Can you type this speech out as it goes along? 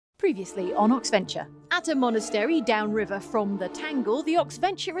Previously on Oxventure. At a monastery downriver from the Tangle, the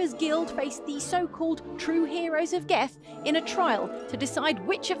Oxventurers Guild faced the so-called true heroes of Geth in a trial to decide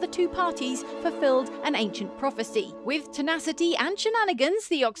which of the two parties fulfilled an ancient prophecy. With tenacity and shenanigans,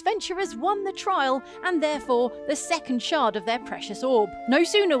 the Oxventurers won the trial and therefore the second shard of their precious orb. No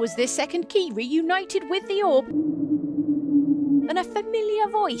sooner was this second key reunited with the orb than a familiar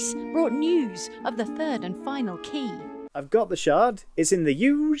voice brought news of the third and final key. I've got the shard. It's in the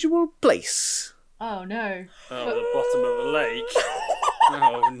usual place. Oh no. Oh, the bottom of the lake.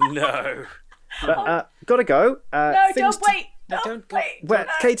 Oh no. But, gotta go. No, don't wait. No, don't go. Wait. Well,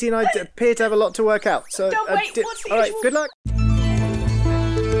 Katie and I appear to have a lot to work out. So, Don't wait. What's the all right, usual? good luck.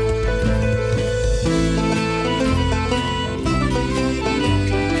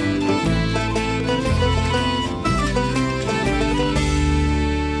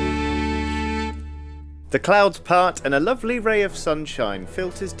 The clouds part and a lovely ray of sunshine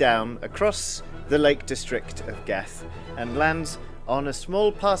filters down across the Lake District of Geth and lands on a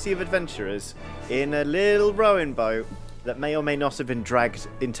small party of adventurers in a little rowing boat that may or may not have been dragged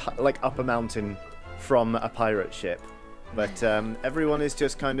up a mountain from a pirate ship. But everyone is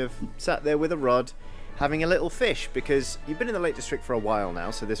just kind of sat there with a rod having a little fish because you've been in the Lake District for a while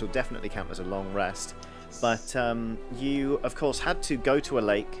now, so this will definitely count as a long rest. But you, of course, had to go to a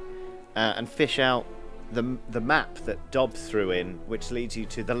lake and fish out the map that Dob threw in, which leads you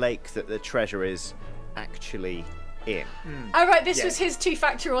to the lake that the treasure is actually in. Oh right, this was his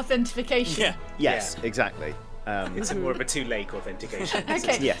two-factor authentication. Yeah. Yes, exactly. It's more of a two-lake authentication.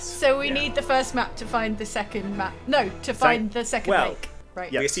 Okay. Yes. So we need the first map to find the second map. No, to find the second well, lake. Right.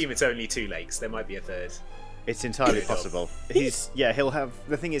 We assume it's only two lakes. There might be a third. It's entirely possible.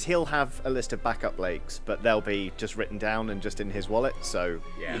 He'll have a list of backup lakes, but they'll be just written down and just in his wallet, so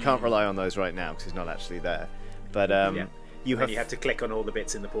Yeah. you can't rely on those right now because he's not actually there. But you have to click on all the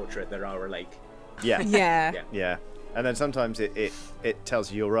bits in the portrait that are a lake. yeah. Yeah. Yeah. And then sometimes it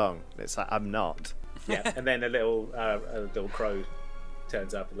tells you you're wrong. It's like, I'm not. Yeah, and then a little crow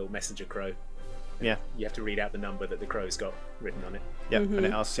turns up, a little messenger crow. Yeah. You have to read out the number that the crow's got written on it. Yep. And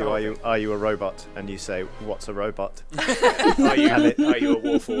it asks you, are you a robot? And you say, what's a robot? Are you a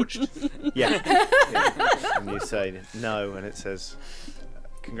warforged? Yeah. And you say no, and it says,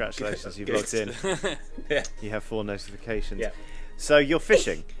 congratulations, you've logged in. Yeah. You have 4 notifications. Yeah. So you're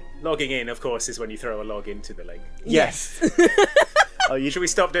fishing. Logging in, of course, is when you throw a log into the lake. Yes. Oh, Should we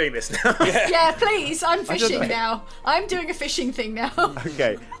stop doing this now? Yeah, please. I'm fishing now. I'm doing a fishing thing now.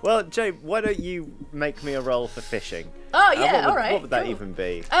 Okay. Well, Jay, why don't you make me a roll for fishing? Oh yeah, all right. What would that cool. even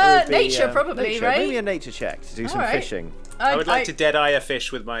be? It would be, Nature probably, nature. right? Make me a nature check to do some right. fishing. I would like to dead-eye a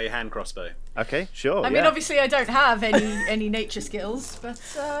fish with my hand crossbow. Okay, sure. I mean, obviously, I don't have any nature skills, but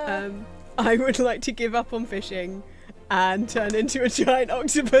I would like to give up on fishing and turn into a giant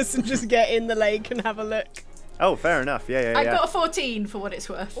octopus and just get in the lake and have a look. Oh, fair enough. Yeah. I've got a 14 for what it's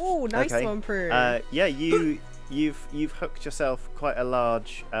worth. Oh, nice Okay. one, Prue. Yeah, you've hooked yourself quite a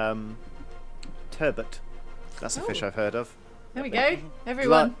large turbot. That's a fish I've heard of. There we go,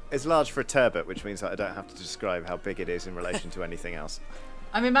 everyone. It's large for a turbot, which means that I don't have to describe how big it is in relation to anything else.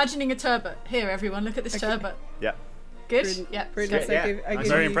 I'm imagining a turbot. Here, everyone, look at this turbot. Yeah. Good. Prudence, Yeah. Prudence, Yeah. I give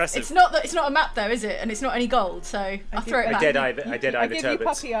Very you, impressive. It's not a map though, is it? And it's not any gold, so I'll throw it I back. dead-eye I the give you turbots.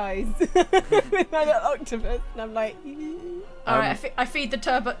 puppy eyes with my little octopus, and I'm like, All right, I feed the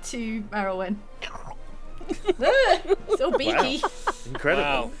turbot to Merilwen. It's all beaky.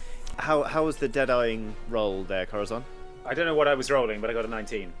 Incredible. Wow. How was the dead-eyeing roll there, Corazón? I don't know what I was rolling, but I got a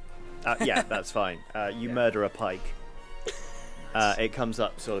 19. Yeah, that's fine. You murder a pike. It comes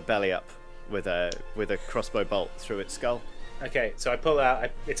up, sort of belly up, with a crossbow bolt through its skull. Okay, so I pull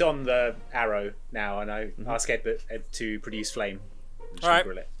out. It's on the arrow now, and I ask Egbert to produce flame. All right.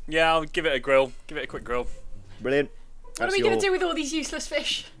 Grill it. Yeah, I'll give it a grill. Give it a quick grill. Brilliant. What are we going to do with all these useless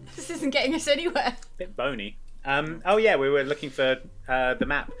fish? This isn't getting us anywhere. Bit bony. Oh yeah, we were looking for the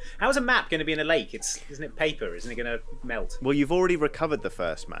map. How's a map going to be in a lake? Isn't it paper? Isn't it going to melt? Well, you've already recovered the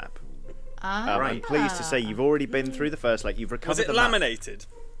first map. I'm Right. pleased to say you've already been through the first lake. You've recovered Was it the map. laminated?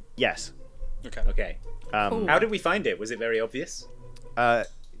 Yes. Okay. Okay. Cool. How did we find it? Was it very obvious?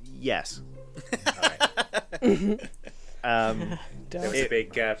 Yes. There was a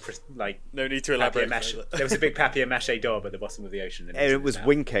big No need to elaborate. papier-mâché. There was a big papier-mâché daub at the bottom of the ocean. And It was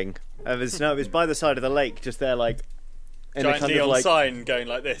winking. It was by the side of the lake, just there, like in a Giant kind neon of like. sign going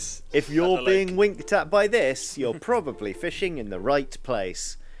like this. If at you're the being lake. winked at by this, you're probably fishing in the right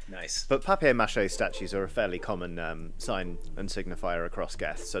place. Nice. But papier-mâché statues are a fairly common sign and signifier across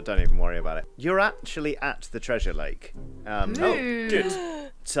Geth, so don't even worry about it. You're actually at the treasure lake. Good.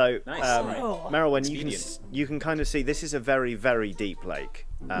 So, Nice. Merilwen, Expedient. you can kind of see this is a very, very deep lake.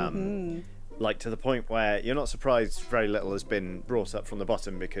 Like to the point where you're not surprised very little has been brought up from the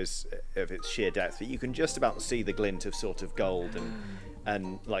bottom because of its sheer depth. But you can just about see the glint of sort of gold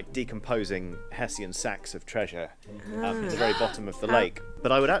and like decomposing Hessian sacks of treasure at the very bottom of the lake.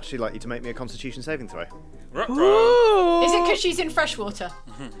 But I would actually like you to make me a Constitution saving throw. Ruh-roh. Is it because she's in freshwater?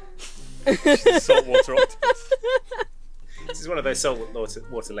 Saltwater octopus. This is one of those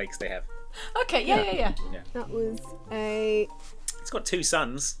saltwater lakes they have. Okay, yeah. That was a It's got 2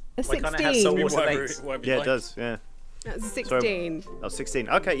 suns. A Why can't it have 16. saltwater Whatever lakes? whatever you Yeah, it like. does. Yeah. that's a 16. Oh, 16.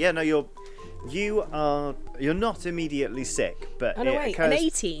 Okay, yeah, no, you're not immediately sick, but Oh no, it wait, occurs... an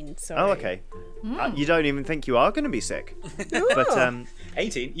 18. Sorry. Oh, okay. You don't even think you are going to be sick, but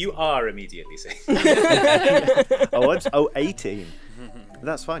 18. You are immediately sick. 18.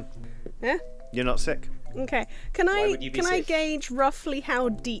 That's fine. Yeah. You're not sick. Okay. Can Why I would you be I sick? gauge roughly how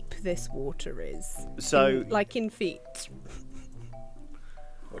deep this water is? So Like in feet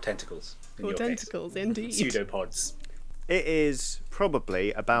Or tentacles. In or your tentacles, indeed. Case. Pseudopods. it is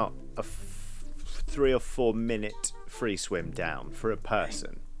probably about a 3 or 4 minute free swim down for a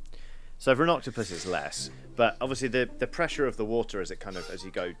person. So for an octopus it's less, but obviously the pressure of the water as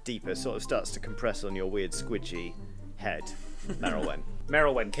you go deeper sort of starts to compress on your weird squidgy head, Merilwen.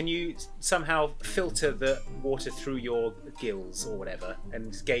 Merilwen, can you somehow filter the water through your gills or whatever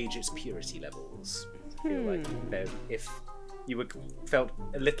and gauge its purity levels? I feel like if you felt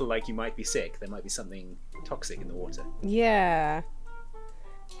a little like you might be sick, there might be something toxic in the water. Yeah.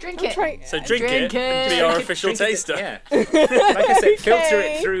 Drink I'm it. trying. So drink Drink it and be it. our official Drink it- taster. Yeah. Like I said, filter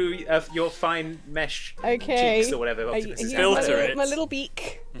Okay. it through your fine mesh Okay. cheeks or whatever. I- octopuses yeah, have. Filter it. my little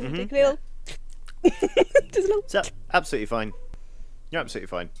beak. Mm-hmm. Take a little. Just a little. So absolutely fine. You're absolutely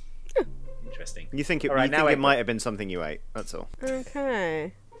fine. Interesting. You think it, All right, you now think it Egbert. might have been something you ate. That's all.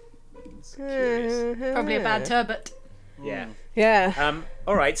 Okay. Curious. Probably a bad turbot. Yeah. Yeah.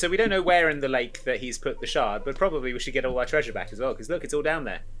 All right, so we don't know where in the lake that he's put the shard, but probably we should get all our treasure back as well, because look, it's all down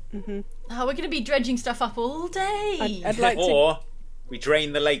there. Oh, we're going to be dredging stuff up all day. I'd like to. Or we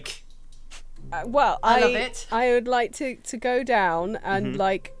drain the lake. Well, I love it. I would like to go down and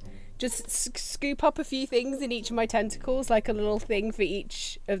like just scoop up a few things in each of my tentacles, like a little thing for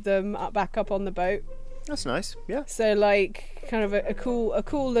each of them back up on the boat. That's nice. Yeah. So like kind of a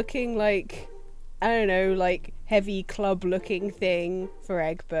cool looking like I don't know like heavy club looking thing for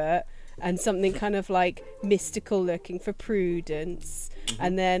Egbert, and something kind of like mystical looking for Prudence,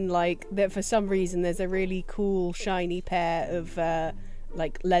 and then like that for some reason there's a really cool shiny pair of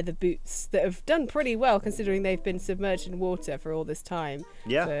like leather boots that have done pretty well considering they've been submerged in water for all this time.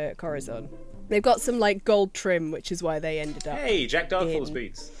 Yeah. For Corazón, they've got some like gold trim, which is why they ended up. Hey, Jack Darkfall's In.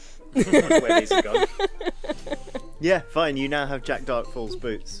 boots. I wonder where these have gone. Yeah, fine. You now have Jack Darkfall's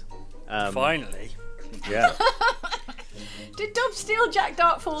boots. Finally. Yeah. Did Dob steal Jack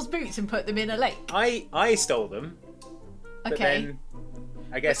Darkfall's boots and put them in a lake? I stole them, but Okay. then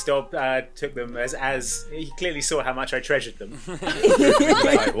I guess Dob took them as he clearly saw how much I treasured them.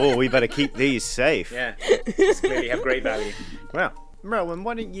 Like, oh, we better keep these safe. Yeah, these clearly have great value. Well, Merilwen,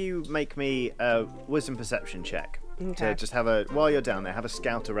 why don't you make me a wisdom perception check Okay. to just while you're down there, have a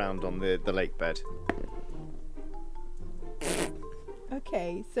scout around on the lake bed.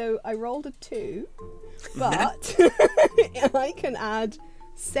 Okay, so I rolled a 2, but I can add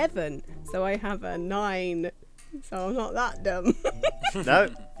 7, so I have a 9. So I'm not that dumb. No,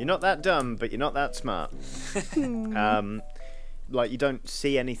 you're not that dumb, but you're not that smart. Like you don't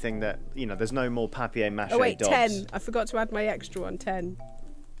see anything that there's no more papier-mâché Oh wait, Dobs. 10. I forgot to add my extra one. 10.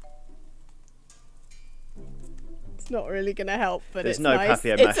 It's not really gonna help, but There's it's no nice.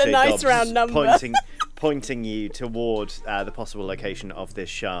 papier-mâché It's a nice Dobs round number. pointing you toward the possible location of this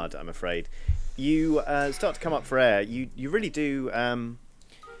shard. I'm afraid. You start to come up for air. You really do.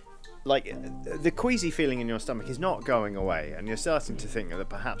 Like the queasy feeling in your stomach is not going away, and you're starting to think that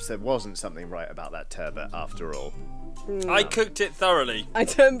perhaps there wasn't something right about that turbot after all. I cooked it thoroughly. I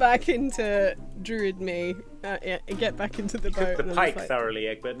turn back into druid me. Yeah, get back into the boat. The and I'm pike just like, thoroughly,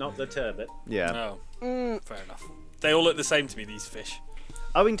 Egbert, not the turbot. Yeah. Oh, fair enough. They all look the same to me, these fish.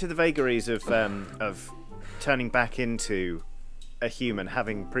 Owing to the vagaries of turning back into a human,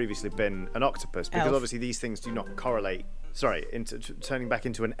 having previously been an octopus, because Elf. obviously these things do not correlate. Sorry, into turning back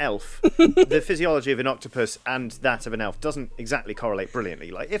into an elf. The physiology of an octopus and that of an elf doesn't exactly correlate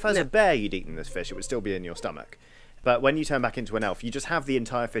brilliantly. Like if as a bear you'd eaten this fish, it would still be in your stomach. But when you turn back into an elf, you just have the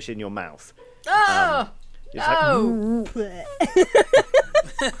entire fish in your mouth. Oh! You're just like,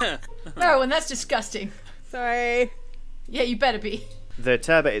 Oh! Merilwen, that's disgusting. Sorry. Yeah, you better be. The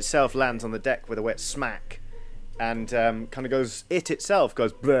turbot itself lands on the deck with a wet smack, and kind of goes. It itself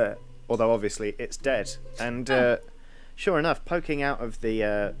goes bleh, although obviously it's dead. And sure enough, poking out of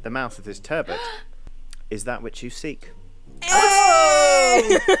the mouth of this turbot is that which you seek.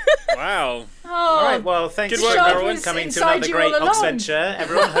 Oh! Wow. All right, well, thanks Good work, Shard Merilwen. was coming to inside another you great all along. Oxventure.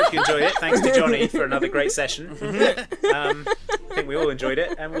 Everyone, hope you enjoyed it. Thanks to Johnny for another great session. I think we all enjoyed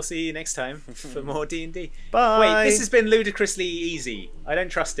it, and we'll see you next time for more D&D. Bye. Wait, this has been ludicrously easy. I don't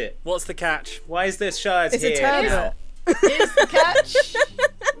trust it. What's the catch? Why is the shards It's here? a turbot. Here's the catch.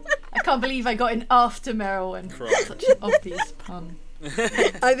 I can't believe I got in after Merilwen. Such an obvious pun.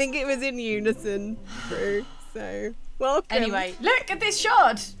 I think it was in unison, Prue. So welcome. Anyway, look at this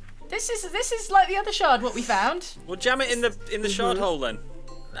shard. This is like the other shard. What we found. Well, jam it in the shard hole then.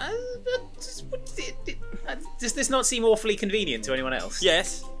 Does this not seem awfully convenient to anyone else?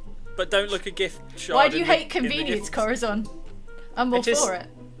 Yes, but don't look a gift shard. Why do you in the- hate in the convenience, gift- Corazón? I'm all for it.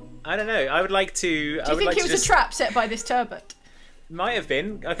 I don't know. I would like to. Do you think it was a trap set by this turbot? Might have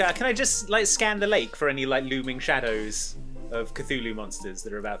been. Okay, can I just like scan the lake for any like looming shadows of Cthulhu monsters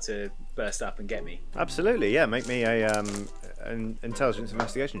that are about to burst up and get me? Absolutely, yeah. Make me an intelligence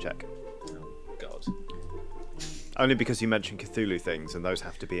investigation check. Oh God. Only because you mentioned Cthulhu things, and those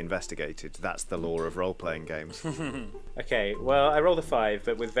have to be investigated. That's the law of role-playing games. Okay. Well, I rolled a 5,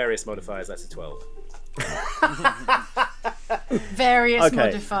 but with various modifiers, that's a 12. Various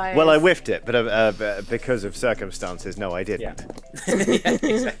modifiers. Well, I whiffed it, but because of circumstances, no, I didn't. Yeah. Yeah,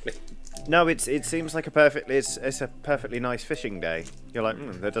 exactly. No, it seems like it's a perfectly nice fishing day. You're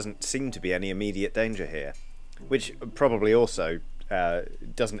like, there doesn't seem to be any immediate danger here, which probably also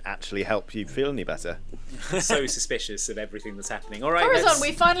doesn't actually help you feel any better. So suspicious of everything that's happening. All right. Corazón,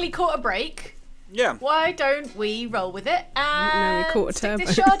 we finally caught a break. Yeah. Why don't we roll with it and we caught a stick turbot.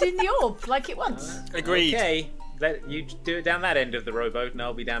 this shard in the orb like it wants? Agreed. Okay. Let you do it down that end of the rowboat, and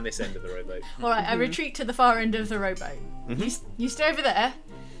I'll be down this end of the rowboat. All right, I retreat to the far end of the rowboat. You stay over there.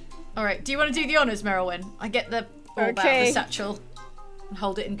 All right. Do you want to do the honours, Merilwen? I get the orb out of the satchel and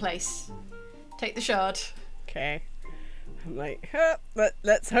hold it in place. Take the shard. Okay. I'm like, but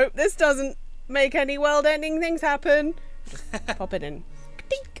let's hope this doesn't make any world-ending things happen. Just pop it in.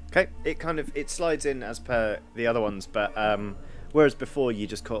 Dink. Okay, it slides in as per the other ones, but whereas before you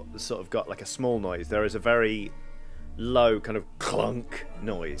just got like a small noise, there is a very low kind of clunk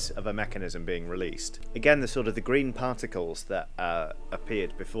noise of a mechanism being released. Again, the green particles that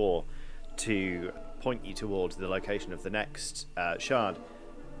appeared before to point you towards the location of the next shard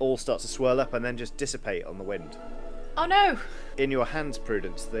all start to swirl up and then just dissipate on the wind. Oh no! In your hands,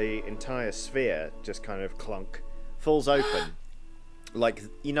 Prudence, the entire sphere just kind of clunk, falls open. Like,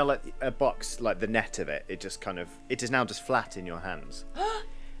 you know, like a box, like the net of it, it is now just flat in your hands.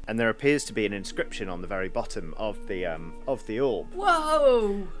 And there appears to be an inscription on the very bottom of the orb.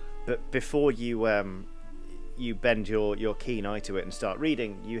 Whoa! But before you bend your keen eye to it and start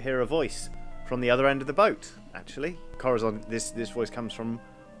reading, you hear a voice from the other end of the boat, actually. Corazón, this voice comes from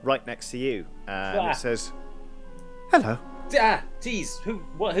right next to you, and it says, "Hello." Geez,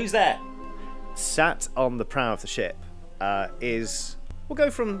 who's there? Sat on the prow of the ship is... We'll go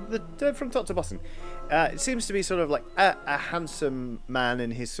from top to bottom. It seems to be sort of like a handsome man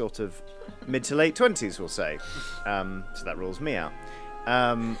in his sort of mid to late 20s, we'll say. So that rules me out.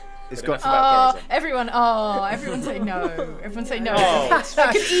 It's got... Everyone say no. Everyone say no. Oh.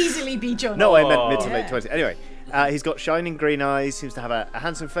 That could easily be John. No, I meant mid to late 20s. Anyway, he's got shining green eyes, seems to have a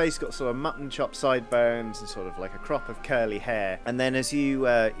handsome face, got sort of mutton chop sideburns and sort of like a crop of curly hair. And then as you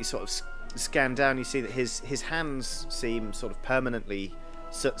sort of scan down, you see that his hands seem sort of permanently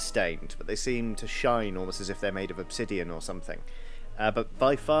soot-stained, but they seem to shine almost as if they're made of obsidian or something. But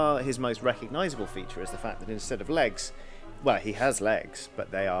by far his most recognisable feature is the fact that instead of legs, well, he has legs,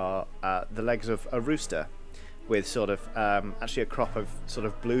 but they are the legs of a rooster, with sort of actually a crop of sort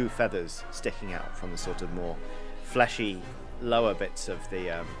of blue feathers sticking out from the sort of more fleshy lower bits of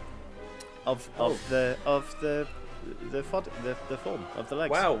the the form of the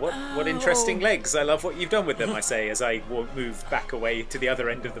legs. Wow, what interesting legs. I love what you've done with them, I say, as I move back away to the other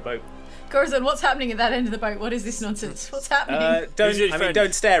end of the boat. Corazón, what's happening at that end of the boat? What is this nonsense? What's happening?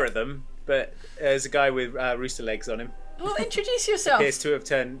 Don't stare at them, but there's a guy with rooster legs on him. Well, introduce yourself. Appears to have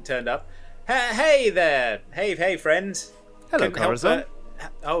turned up. Hey there! Hey, friend. Hello, Corazón.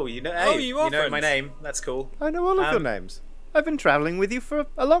 You know friends. my name. That's cool. I know all of your names. I've been travelling with you for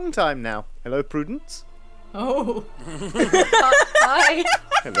a long time now. Hello, Prudence. Oh. Hi.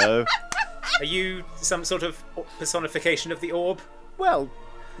 Hello. Are you some sort of personification of the orb? Well,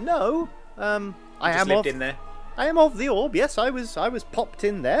 no. I Just am lived in there. I am of the orb. Yes, I was popped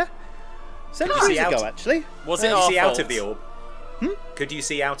in there. Centuries out? ago, actually. Was it Could you our see fault? out of the orb? Could you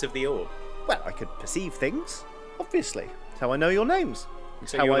see out of the orb? Well, I could perceive things, obviously. That's how I know your names.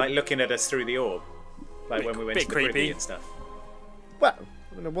 It's So how you were I... like looking at us through the orb, like when we went Bit to the privy creepy. and stuff. Well,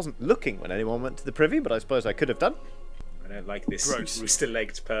 I mean, I wasn't looking when anyone went to the privy, but I suppose I could have done. I don't like this Gross.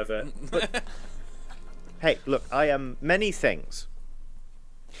 rooster-legged pervert. Hey, look, I am many things.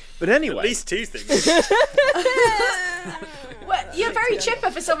 But anyway... At least 2 things. Well, you're very chipper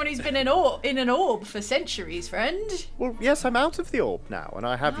for someone who's been in an orb for centuries, friend. Well, yes, I'm out of the orb now, and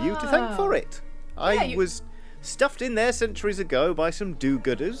I have you to thank for it. I was stuffed in there centuries ago by some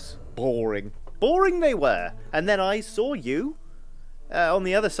do-gooders. Boring. Boring they were. And then I saw you on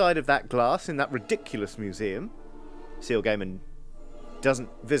the other side of that glass in that ridiculous museum. Seal Gaiman doesn't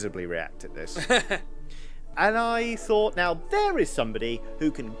visibly react at this. And I thought, now there is somebody who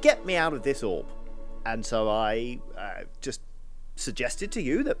can get me out of this orb. And so I just suggested to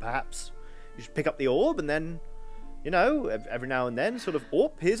you that perhaps you should pick up the orb and then, you know, every now and then sort of,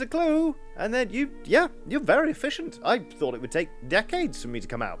 oh, here's a clue. And then you're very efficient. I thought it would take decades for me to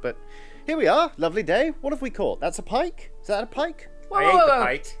come out, but here we are. Lovely day. What have we caught? That's a pike? Is that a pike? Whoa, I whoa, ate whoa, the whoa.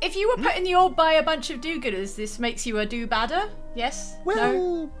 pike. If you were put in the orb by a bunch of do-gooders, this makes you a do-badder? Yes? No?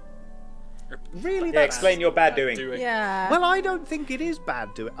 Well, really, Yeah, that's... explain your bad doing. Yeah. Well, I don't think it is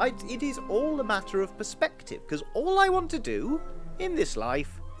bad doing. It is all a matter of perspective, because all I want to do in this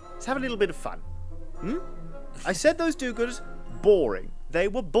life is have a little bit of fun. I said those do-gooders, boring. They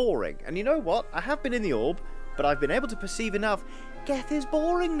were boring. And you know what? I have been in the orb, but I've been able to perceive enough. Geth is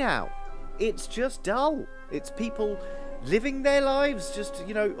boring now. It's just dull. It's people living their lives, just,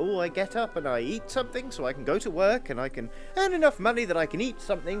 you know, oh, I get up and I eat something so I can go to work and I can earn enough money that I can eat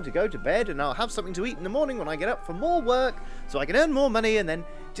something to go to bed, and I'll have something to eat in the morning when I get up for more work so I can earn more money, and then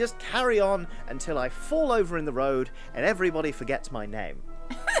just carry on until I fall over in the road and everybody forgets my name.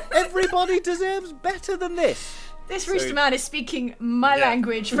 Everybody deserves better than this. This rooster man is speaking my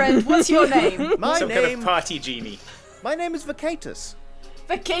language, friend. What's your name? Some kind of party genie. My name is Vacatus.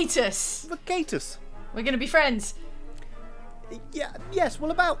 Vacatus. Vacatus. We're going to be friends. Yeah, yes,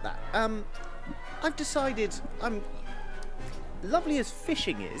 well, about that. I've decided lovely as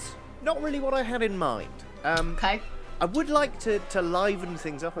fishing is, not really what I had in mind. Okay. I would like to liven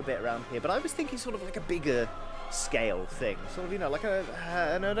things up a bit around here, but I was thinking sort of like a bigger scale thing. Sort of, you know, like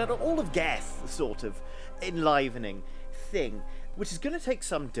an all of Geth sort of enlivening thing, which is going to take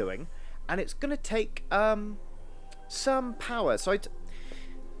some doing, and it's going to take some power. So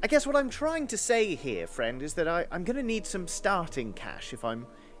I guess what I'm trying to say here, friend, is that I'm going to need some starting cash if I'm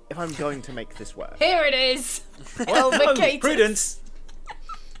going to make this work. Here it is. Well, no, Vacatus. Prudence.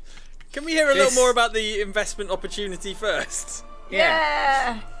 Can we hear a little more about the investment opportunity first?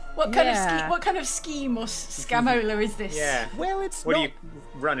 Yeah. What kind Yeah. of what kind of scheme or scamola is this? Yeah. Well, it's What not. are you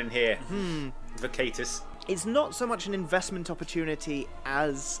running here? Vacatus. It's not so much an investment opportunity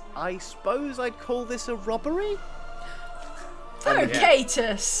as I suppose I'd call this a robbery.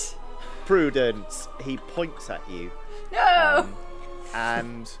 Vacatus. Prudence. He points at you. No.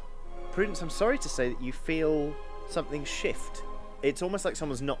 And Prudence, I'm sorry to say that you feel something shift. It's almost like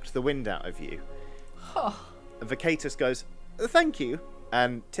someone's knocked the wind out of you. Oh. And Vacatus goes, thank you,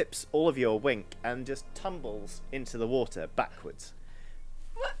 and tips all of you a wink and just tumbles into the water backwards.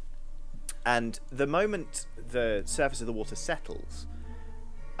 What? And the moment the surface of the water settles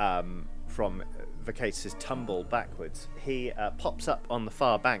from Vacatus' tumble backwards, he pops up on the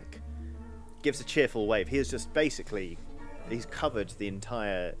far bank, gives a cheerful wave. He is just basically, he's covered the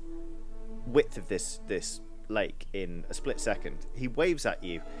entire width of this lake in a split second. He waves at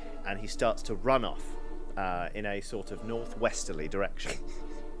you and he starts to run off in a sort of northwesterly direction.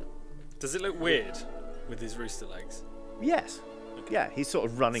 Does it look weird with his rooster legs? Yes. Yeah, he's sort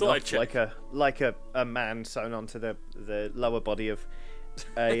of running Thought I'd off like a man sewn onto the lower body of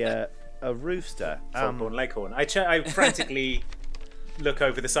a rooster. Foghorn Leghorn. I frantically look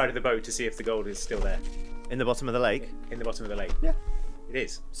over the side of the boat to see if the gold is still there. In the bottom of the lake. In the bottom of the lake. Yeah. It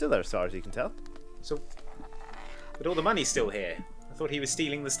is. Still there as far as you can tell. So, but all the money's still here. I thought he was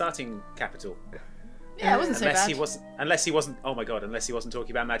stealing the starting capital. Yeah, it wasn't so Unless bad. he wasn't. Oh my god! Unless he wasn't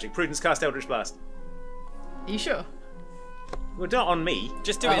talking about magic. Prudence, cast Eldritch Blast. Are you sure? Well, not on me.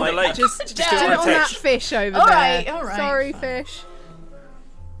 Just do it in the lake. Just do do it it on on the that fish. fish over All there. right, all right. Sorry, fish.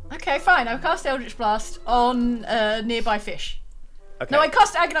 Okay, fine. I've cast Eldritch Blast on nearby fish. Okay. No, I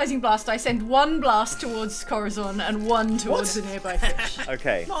cast Agonizing Blast. I send one blast towards Corazón and one towards the nearby fish.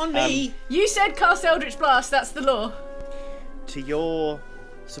 Okay. Not on me. You said cast Eldritch Blast. That's the law. To your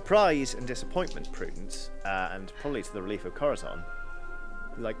surprise and disappointment, Prudence, and probably to the relief of Corazón,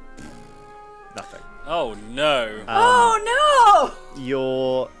 like nothing. Oh no. Oh no!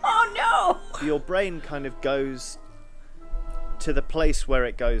 Your Oh no! your brain kind of goes to the place where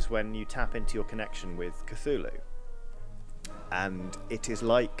it goes when you tap into your connection with Cthulhu. And it is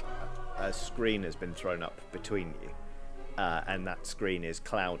like a screen has been thrown up between you. And that screen is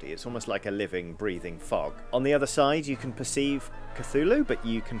cloudy. It's almost like a living, breathing fog. On the other side, you can perceive Cthulhu, but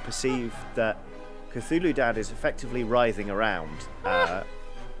you can perceive that Cthulhu Dad is effectively writhing around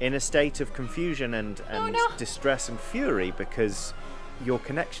in a state of confusion and distress and fury because your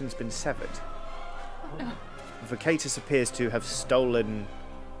connection's been severed. Vocatus appears to have stolen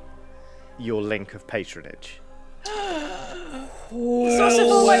your link of patronage. Source of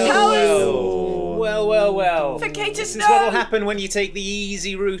all my powers! Well. Vocatus, This is no! what will happen when you take the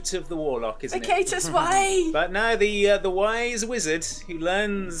easy route of the warlock, isn't it? Vocatus, why? But now the wise wizard who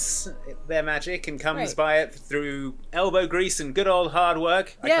learns their magic and comes Right. by it through elbow grease and good old hard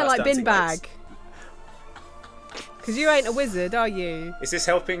work. I Yeah, cast like dancing bin lights. bag. Because you ain't a wizard, are you? Is this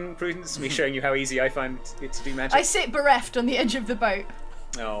helping, Prudence? Me showing you how easy I find it to do magic? I sit bereft on the edge of the boat.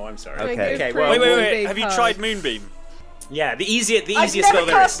 Oh, I'm sorry. Okay. Go well, through Wait. big Have you hard. tried Moonbeam? yeah, the easiest I've spell never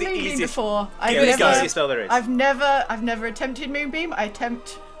there cast is. Moonbeam easiest- before. Yeah, I've the never, easiest spell there is. I've never attempted Moonbeam. I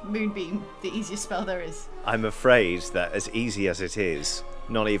attempt Moonbeam, the easiest spell there is. I'm afraid that as easy as it is,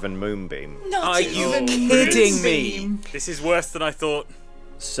 not even Moonbeam. Not Are you even kidding me? Moonbeam. This is worse than I thought.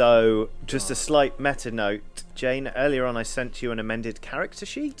 So, just a slight meta note. Jane, earlier on I sent you an amended character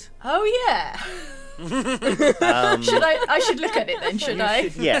sheet. Oh yeah. Um, Should I should look at it then, should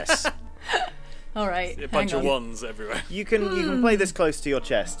I? Yes. All right. A bunch hang of on. wands everywhere. You can play this close to your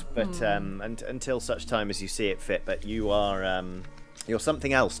chest, but until such time as you see it fit. But you are you're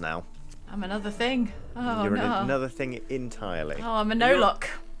something else now. I'm another thing. Oh You're no. another thing entirely. Oh, I'm a no-lock.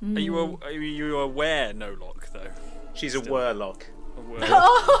 Are you aware, no lock though? She's a warlock. Aware.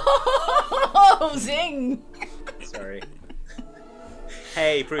 Oh, zing! Sorry.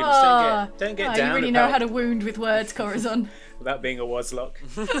 Hey, Prudence, Oh, don't get oh, down you really know about, how to wound with words, Corazon. about being a warlock.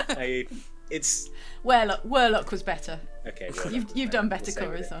 It's Werlock was better. okay. You've done better, stay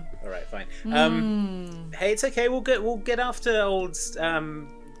with it. Corazon. All right, fine. Hey, it's okay. We'll get after old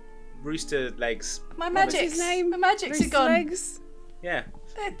Rooster Legs. My What's magics. his name? My magics are Rooster gone. legs? Yeah,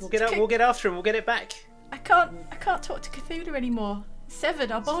 It's- we'll get after him. We'll get it back. I can't talk to Cthulhu anymore.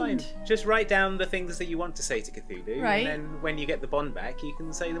 Severed our It's fine. bond. Just write down the things that you want to say to Cthulhu, Right. and then when you get the bond back, you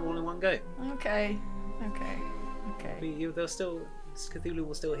can say them all in one go. Okay. Cthulhu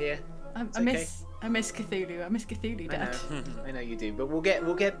will still hear. I miss Cthulhu. I miss Cthulhu, I Dad. know, I know you do, but we'll get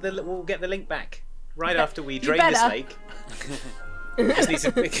the link back right after we you drain this better. lake. Just need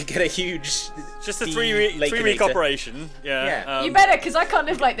to get a huge. Just a the 3 week Lakeinator. operation. Yeah. Yeah. You better, because I can't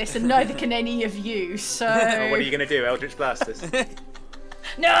live like this, and neither can any of you. So. Oh, what are you gonna do? Eldritch blast us?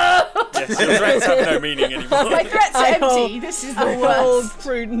 No! Yes, your threats have no meaning anymore. My threats are I empty. hold- This is I the hold worst.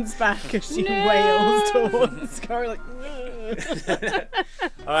 Prudence back as she No. wails towards Scar like.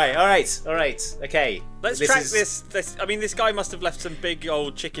 all right. Okay. Let's track this. I mean, this guy must have left some big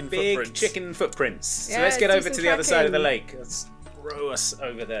old chicken Big footprints. chicken footprints. So Yeah, let's get let's do over to some the other side of the tracking. lake. Let's row us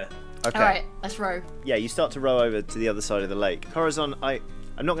over there. Okay. All right, let's row. Yeah, you start to row over to the other side of the lake. Corazon, I'm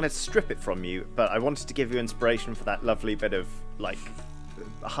not going to strip it from you, but I wanted to give you inspiration for that lovely bit of, like,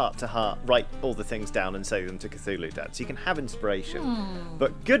 heart to heart, write all the things down and say them to Cthulhu, Dad, so you can have inspiration.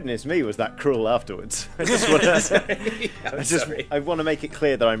 But goodness me, was that cruel afterwards. I just want to, I want to make it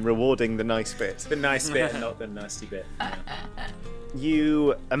clear that I'm rewarding the nice bit. The nice bit, not the nasty bit.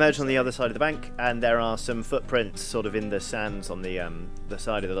 You emerge on the other side of the bank, and there are some footprints sort of in the sands on the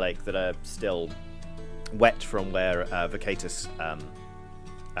side of the lake that are still wet from where Vocatus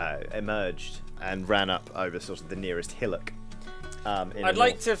emerged and ran up over sort of the nearest hillock. I'd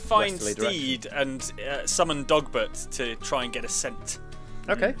like to find northwesterly direction. Steed and summon Dogbert to try and get a scent.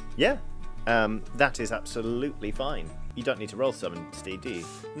 Okay, yeah. That is absolutely fine. You don't need to roll summon Steed, do you?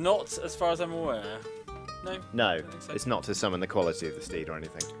 Not as far as I'm aware. No. No, think so. it's not to summon the quality of the steed or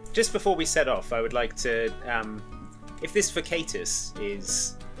anything. Just before we set off, I would like to, if this Vocatus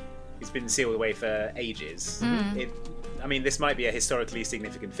it's been sealed away for ages. I mean, this might be a historically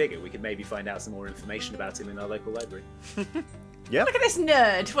significant figure. We could maybe find out some more information about him in our local library. Yeah. Look at this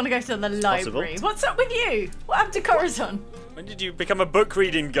nerd. Want to go to the library? possible. What's up with you? What happened to Corazon? When did you become a book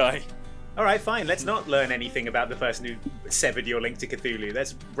reading guy? All right, fine. Let's not learn anything about the person who severed your link to Cthulhu.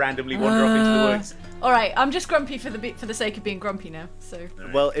 Let's randomly wander off into the woods. All right, I'm just grumpy for the sake of being grumpy now. So.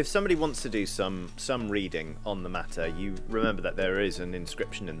 Well, if somebody wants to do some reading on the matter, you remember that there is an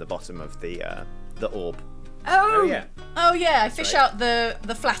inscription in the bottom of the orb. Oh yeah. Oh yeah. I fish out the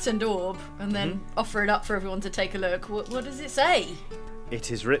flattened orb and then offer it up for everyone to take a look. What does it say?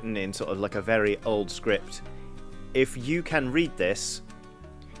 It is written in sort of like a very old script. If you can read this,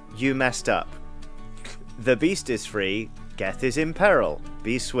 You messed up. The beast is free, Geth is in peril.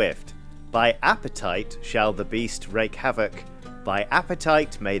 Be swift. By appetite shall the beast wreak havoc. By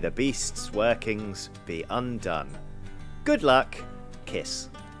appetite may the beast's workings be undone. Good luck. Kiss.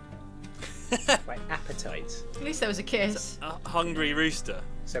 By appetite. At least there was a kiss. A hungry rooster.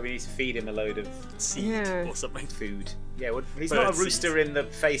 So we need to feed him a load of Seed or something. food. Yeah, well, he's Bird not a rooster seeds. in the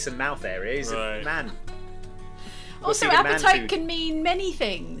face and mouth area. He's Right. a man. Also, feed a man appetite food. can mean many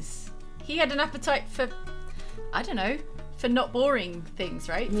things. He had an appetite for, I don't know, for not boring things,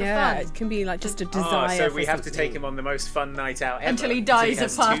 right? For Yeah, fun. it can be like just a desire. So for we have to take something. him on the most fun night out ever. Until he until dies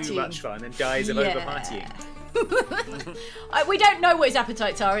has of partying. too much fun and dies of over partying. We don't know what his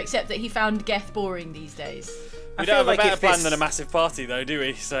appetites are, except that he found Geth boring these days. We feel don't have like a better if plan this- than a massive party, though, do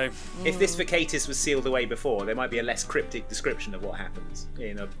we? So If this Vacatus was sealed away before, there might be a less cryptic description of what happens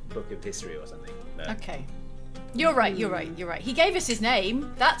in a book of history or something. But Okay. You're right. He gave us his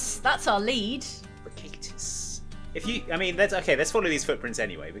name. That's our lead. Vacatus. If you, I mean, let's follow these footprints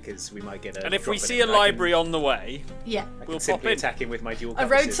anyway because we might get a. and if we drop in see it, a and I can- library on the way, Yeah. I can we'll pop simply in. attack him with my dual A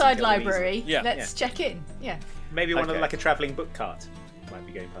cutlasses and roadside kill him easily. library. Yeah. Let's check in. Yeah. Maybe one Okay. of like a travelling book cart might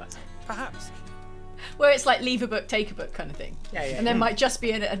be going past. perhaps. Where it's like leave a book, take a book kind of thing. Yeah. And there might just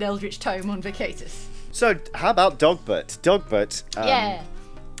be an Eldritch tome on Vacatus. So, how about Dogbert? Dogbert Yeah.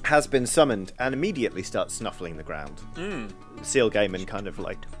 has been summoned and immediately starts snuffling the ground. Seal Gaiman kind of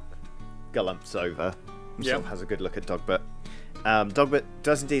like galumps over. Sort of has a good look at Dogbert. Dogbert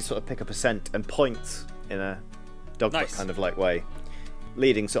does indeed sort of pick up a scent and points in a Dogbert Nice. kind of like way,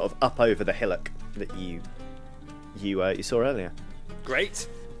 leading sort of up over the hillock that you saw earlier. Great.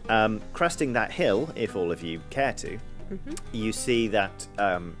 Cresting that hill, if all of you care to, you see that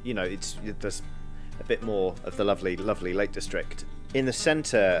there's a bit more of the lovely Lake District in the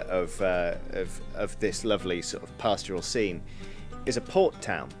centre of this lovely sort of pastoral scene. Is a port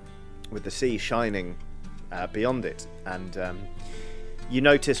town with the sea shining beyond it, and you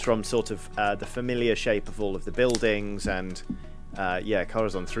notice from sort of the familiar shape of all of the buildings and.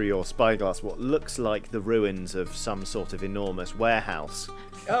 Corazón, through your spyglass, what looks like the ruins of some sort of enormous warehouse.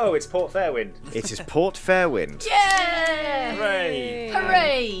 Oh, it's Port Fairwind. It is Port Fairwind. Yeah! Hooray.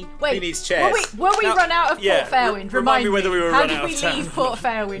 Hooray! Wait, Who needs chairs? Will we Now- run out of yeah, Port Fairwind? remind me whether we were How run did out we of town. leave Port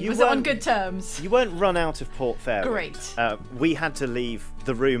Fairwind? You Was it on weren't- good terms? You weren't run out of Port Fairwind. Great. We had to leave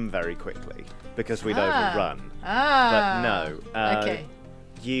the room very quickly because we'd overrun. Ah. But no. Okay.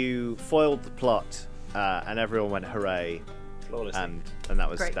 You foiled the plot, and everyone went hooray, Flawlessly. and that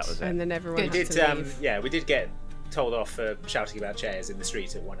was Great. that was it. And then everyone Good. had Did to leave. we did get told off for shouting about chairs in the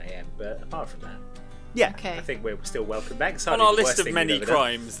street at 1 a.m. But apart from that, yeah. Okay. I think we're still welcome back. It's On hardly our the list worst of thing many we've ever done.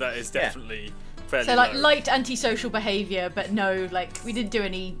 crimes, that is definitely fairly So like low. light antisocial behaviour, but no, like we didn't do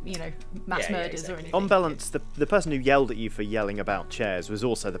any, mass Yeah, murders exactly. or anything. On balance, the person who yelled at you for yelling about chairs was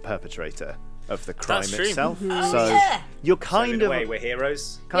also the perpetrator of the crime That's true. itself. Oh, So yeah. you're So kind in a of way, we're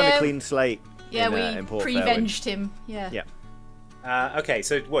heroes. Yeah. clean slate. Yeah, in we Port Fairwind. pre-venged him. Yeah. Yeah. Okay,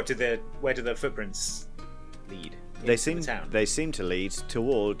 so where do the footprints lead? They Into seem the town. they seem to lead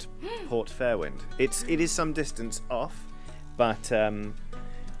toward Port Fairwind. It is some distance off, but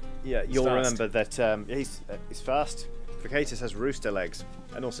you'll fast. remember that he's fast. Vacatus has rooster legs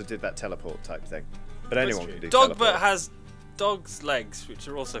and also did that teleport type thing. But anyone true. can do Dogbert teleport. has dog's legs, which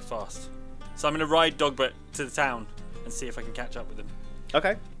are also fast. So I'm going to ride Dogbert to the town and see if I can catch up with him.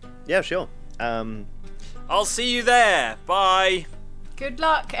 Okay. Yeah, sure. I'll see you there. Bye. Good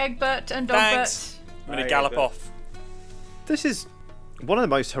luck, Egbert and Dogbert. Thanks. I'm going Bye, to gallop Egbert. off. This is one of the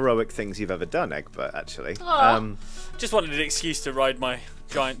most heroic things you've ever done, Egbert, actually. Aw. Just wanted an excuse to ride my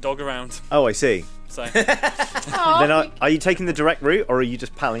giant dog around. Oh, I see. So Aw, Then are you taking the direct route, or are you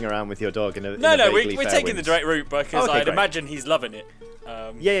just palling around with your dog in a no, in a we're vaguely fair taking the winds? direct route because Okay, I'd great. imagine he's loving it.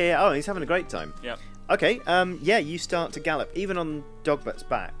 Yeah. Oh, he's having a great time. Yeah. Okay, you start to gallop. Even on Dogbert's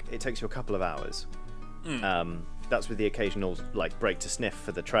back, it takes you a couple of hours. That's with the occasional break to sniff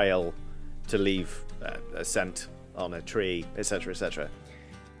for the trail, to leave a scent on a tree, etc., etc.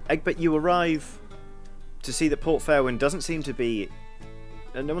 Egbert, you arrive to see that Port Fairwind doesn't seem to be...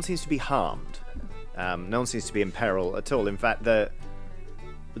 no one seems to be harmed. No one seems to be in peril at all. In fact, the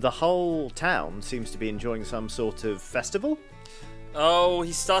whole town seems to be enjoying some sort of festival. Oh,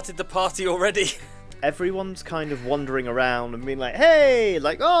 he started the party already. Everyone's kind of wandering around and being like, hey,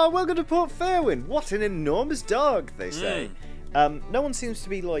 oh, welcome to Port Fairwind. What an enormous dog, they say. No one seems to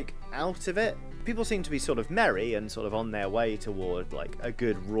be, out of it. People seem to be sort of merry and sort of on their way toward, a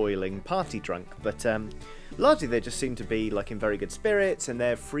good roiling party drunk. But largely they just seem to be, in very good spirits, and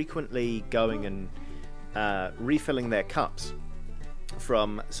they're frequently going and refilling their cups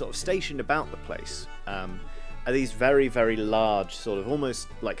from sort of stationed about the place. are these very, very large, sort of almost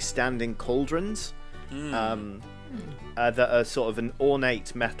like standing cauldrons that are sort of an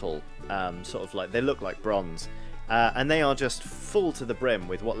ornate metal, sort of like they look like bronze, and they are just full to the brim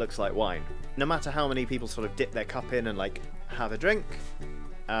with what looks like wine. No matter how many people sort of dip their cup in and like have a drink,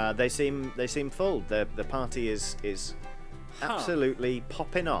 they seem full. The party is absolutely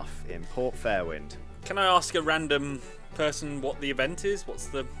popping off in Port Fairwind. Can I ask a random person what the event is? What's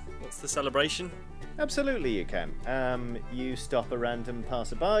the celebration? Absolutely, you can. You stop a random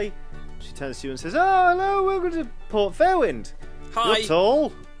passerby. She turns to you and says, "Oh, hello, welcome to Port Fairwind. Hi. You're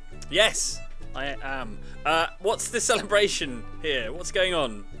tall." Yes, I am. What's the celebration here? What's going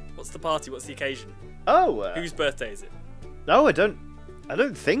on? What's the party? What's the occasion? Oh, Whose birthday is it? no, I don't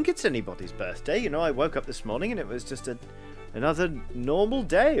think it's anybody's birthday. You know, I woke up this morning and it was just another normal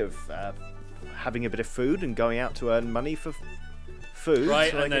day of having a bit of food and going out to earn money for food.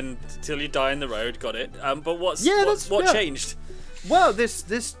 Right, so and then till you die in the road. Got it. But what yeah. changed? Well, this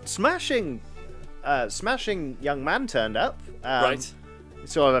smashing young man turned up. Right.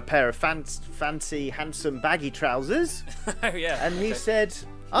 Sort of a pair of fancy, handsome, baggy trousers. Oh yeah. And he said,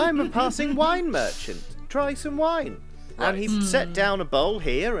 "I'm a passing wine merchant. Try some wine." Right. And he set down a bowl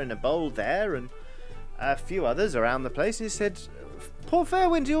here and a bowl there and a few others around the place. And he said, "Port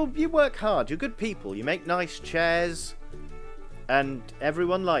Fairwind, you work hard. You're good people. You make nice chairs, and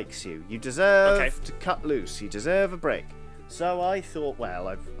everyone likes you. You deserve to cut loose. You deserve a break." So I thought,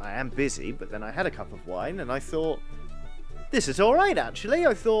 well, I am busy, but then I had a cup of wine, and I thought, this is all right, actually.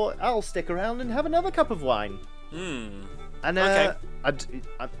 I thought, I'll stick around and have another cup of wine. And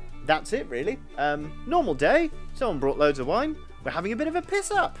that's it, really. Normal day. Someone brought loads of wine. We're having a bit of a piss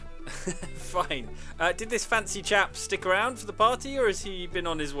up. Fine. Did this fancy chap stick around for the party, or has he been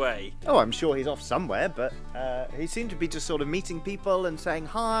on his way? Oh, I'm sure he's off somewhere, but he seemed to be just sort of meeting people and saying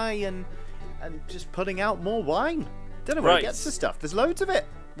hi and just putting out more wine. Don't know where he gets the stuff. There's loads of it.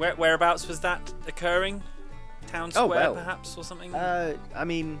 Whereabouts was that occurring? Town square, perhaps, or something? I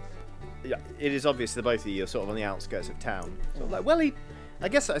mean, yeah, it is obvious that both of you are sort of on the outskirts of town. Sort of like, well, I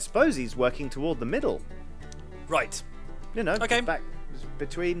suppose he's working toward the middle. Right. You know, back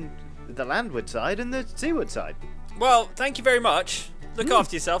between the landward side and the seaward side. Well, thank you very much. Look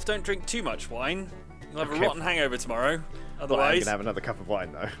after yourself. Don't drink too much wine. You'll have a rotten hangover tomorrow. Otherwise, well, I'm gonna have another cup of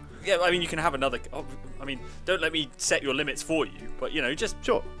wine though. Yeah, I mean, you can have another. I mean, don't let me set your limits for you, but you know, just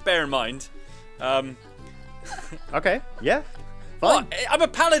bear in mind. Okay. Yeah. Fine. What? I'm a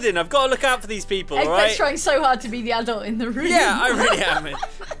paladin. I've got to look out for these people. Egbert's all right? trying so hard to be the adult in the room. Yeah, I really am.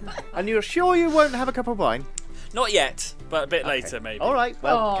 And you're sure you won't have a cup of wine? Not yet, but a bit later maybe. All right.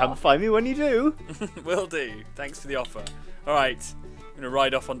 Well, come find me when you do. Will do. Thanks for the offer. All right. I'm gonna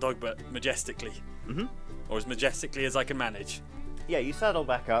ride off on Dogbert majestically, or as majestically as I can manage. Yeah, you saddle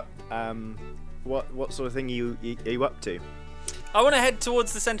back up. What sort of thing are you up to? I want to head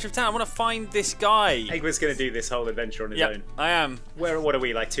towards the centre of town. I want to find this guy. Egbert's going to do this whole adventure on his own. I am. What are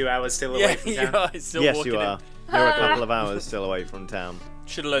we, like 2 hours still away from town? You are still yes, walking you are. in. You're a couple of hours still away from town.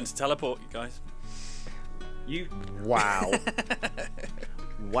 Should have learned to teleport, you guys. Wow.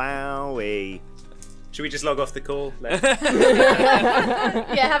 Wowee. Should we just log off the call? Yeah,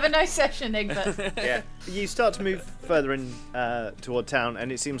 have a nice session, Egbert. Yeah. You start to move further in toward town, and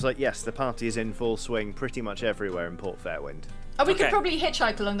it seems like, yes, the party is in full swing pretty much everywhere in Port Fairwind. Oh, we could probably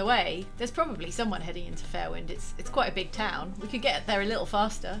hitchhike along the way. There's probably someone heading into Fairwind. It's quite a big town. We could get there a little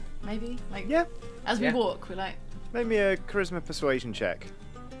faster, maybe. As we walk, we're like... Make me a charisma persuasion check.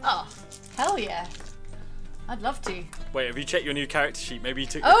 Oh, hell yeah. I'd love to. Wait, have you checked your new character sheet? Maybe you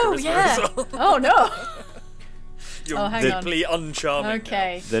took Oh, the charisma yeah. as well. Oh, no. You're deeply uncharming.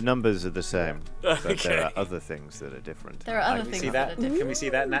 Okay. The numbers are the same, but Okay. there are other things that are different. There are other things that are different. Can we see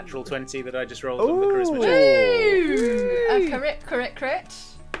that natural 20 that I just rolled on the charisma check? Ooh. Correct.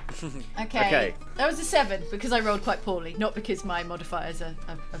 Okay. That was a 7 because I rolled quite poorly, not because my modifiers are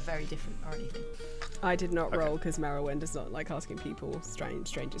very different or anything. I did not roll because Merilwen does not like asking people,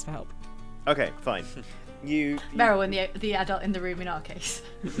 strangers, for help. Okay, fine. Merilwen, the adult in the room in our case.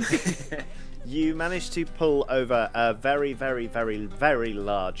 You manage to pull over a very, very, very, very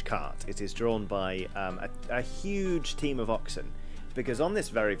large cart. It is drawn by a huge team of oxen, because on this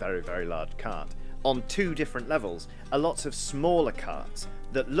very, very, very large cart, on 2 different levels, are lots of smaller carts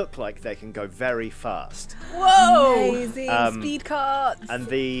that look like they can go very fast. Whoa! Amazing speed carts. And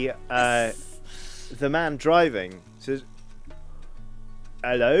the man driving says,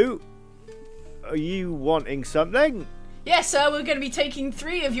 "Hello, are you wanting something?" Yes, sir, we're going to be taking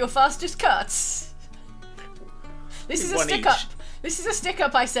 3 of your fastest carts. This is a One stick-up. each. This is a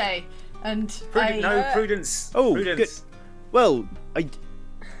stick-up, I say. And Prudence. Oh, Prudence. good. Well,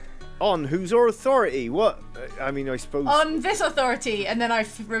 On whose authority? What? I mean, I suppose. On this authority, and then I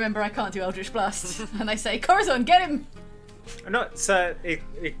remember I can't do Eldritch Blast, and I say, Corazón, get him! I'm not, sir.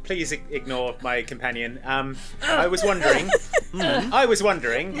 Please ignore my companion. I was wondering.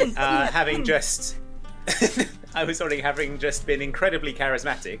 Having just been incredibly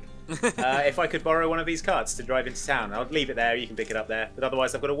charismatic, if I could borrow one of these carts to drive into town. I'll leave it there. You can pick it up there. But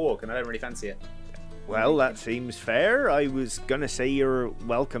otherwise, I've got to walk, and I don't really fancy it. Well, that seems fair. I was gonna say you're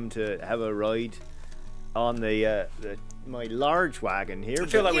welcome to have a ride on my large wagon here. I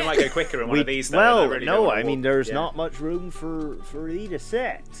feel like we might go quicker in one of these. Though, well, I mean, there's not much room for you to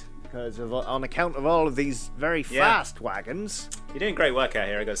sit because on account of all of these very fast wagons. You're doing great work out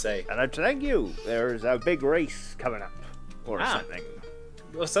here, I gotta say. And I thank you. There's a big race coming up, or something.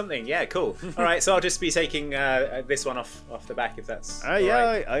 Or something, yeah, cool. All right, so I'll just be taking this one off the back if that's. I'll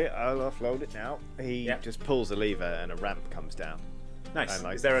offload it now. He just pulls a lever and a ramp comes down. Nice.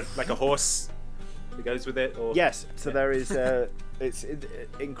 Is there a horse that goes with it? Or? Yes. So there is. It's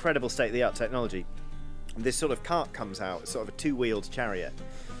incredible state-of-the-art technology. This sort of cart comes out, sort of a two-wheeled chariot,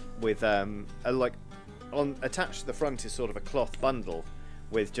 with attached to the front is sort of a cloth bundle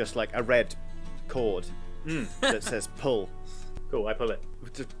with just like a red cord that says pull. Cool, I pull it.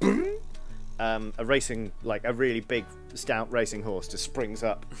 A really big, stout racing horse just springs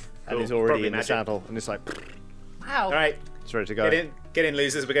up and is already Probably in the saddle, and it's like, Wow. All right, it's ready to go. get in,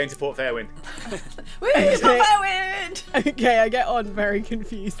 losers. We're going to Port Fairwind. Woo, Port Fairwind! Okay, I get on very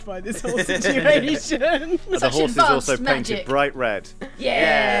confused by this whole situation. The horse is also painted bright red.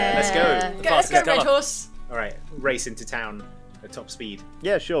 Yeah. Let's go. Let's go, red horse. All right, race into town at top speed.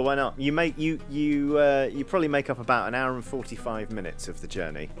 Yeah, sure, why not? You probably make up about an hour and 45 minutes of the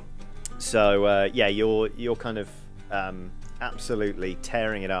journey. So you're kind of absolutely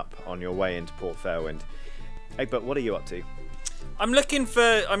tearing it up on your way into Port Fairwind. Egbert, what are you up to? I'm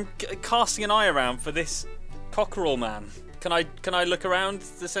casting an eye around for this cockerel man. Can I look around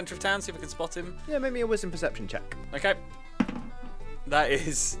the centre of town, see if I can spot him? Yeah, make me a wisdom perception check. Okay. That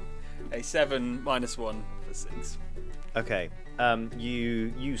is a 7 minus 1 for 6. Okay.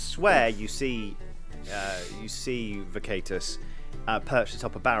 You swear you see Vacatus perched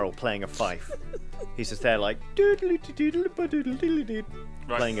atop a barrel playing a fife. He's just there like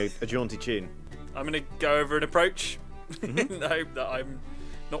playing a jaunty tune. I'm gonna go over and approach and hope that I'm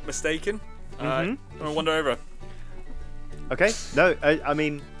not mistaken. I'm gonna wander over. Okay. No, I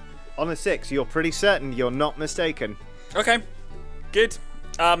mean, on a 6, you're pretty certain you're not mistaken. Okay. Good.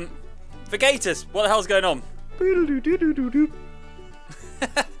 Vacatus, what the hell's going on?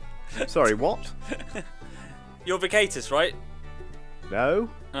 Sorry, what? You're Vacatus, right? No.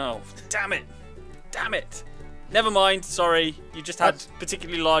 Oh, damn it. Damn it. Never mind, sorry. You just had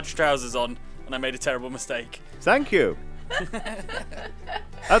particularly large trousers on, and I made a terrible mistake. Thank you.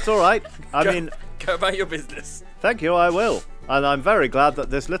 That's all right. Go about your business. Thank you, I will. And I'm very glad that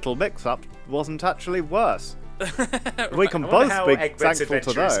this little mix-up wasn't actually worse. We can both be thankful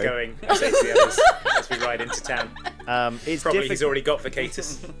to that. Going, I say to the others as we ride into town. It's Probably he's already got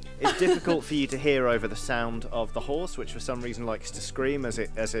Vacatus. It's difficult for you to hear over the sound of the horse, which for some reason likes to scream as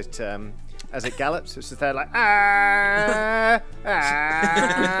it gallops. It's just there like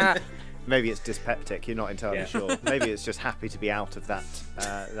Maybe it's dyspeptic. You're not entirely sure. Maybe it's just happy to be out of that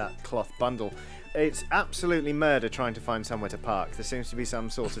cloth bundle. It's absolutely murder trying to find somewhere to park. There seems to be some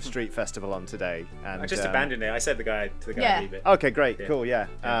sort of street festival on today. And I just abandoned it. I said to the guy to leave it. Okay, great, cool, yeah.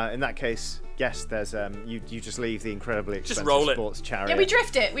 In that case, yes, there's you just leave the incredibly expensive sports chariot. Yeah, we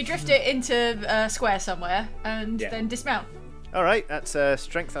drift it into a square somewhere, and then dismount. All right, that's a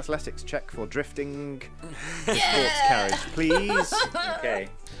strength athletics check for drifting the sports carriage, please.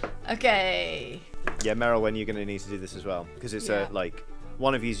 Okay. Yeah, Merilwen, you're going to need to do this as well because it's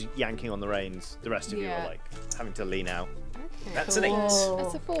one of you's yanking on the reins, the rest of you are like having to lean out. Okay. That's an 8.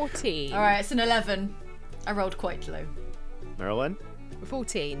 That's a 14. All right, it's an 11. I rolled quite low. Merilwen?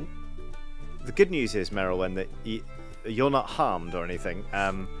 14. The good news is, Merilwen, that you're not harmed or anything.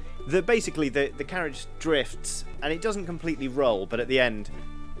 Basically, the carriage drifts and it doesn't completely roll, but at the end,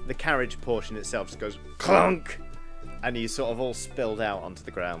 the carriage portion itself just goes clunk, and you sort of all spilled out onto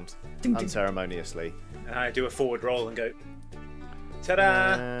the ground unceremoniously. And I do a forward roll and go,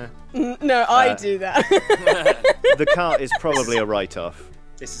 ta-da! No, I do that. The cart is probably a write-off.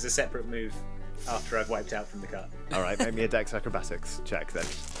 This is a separate move after I've wiped out from the cart. All right, make me a dex acrobatics check then.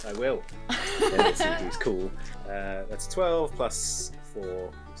 I will. Let's see who's cool. That's 12 plus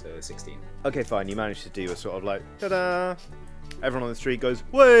 4, so 16. Okay, fine. You managed to do a sort of like, ta-da! Everyone on the street goes,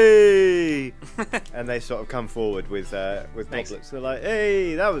 way! And they sort of come forward with goblets. They're like,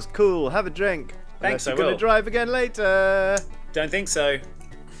 hey, that was cool. Have a drink. Thanks, Unless you're going to drive again later. Don't think so.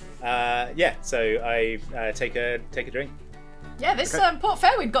 So I take a drink. Yeah, this Port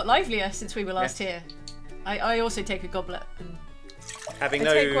Fairweed got livelier since we were last here. I also take a goblet. And... Having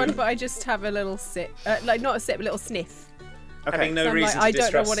I take one, but I just have a little sip. Not a sip, a little sniff. Okay. Having no So I'm reason like, to I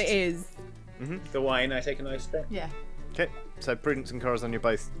don't know distrust what it is. the wine, I take a nice sip. Yeah. Okay. So Prudence and Corazón, you're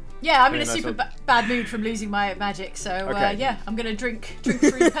both. Yeah, I'm in a Very nice super one. bad mood from losing my magic, so Okay. yeah, I'm gonna drink through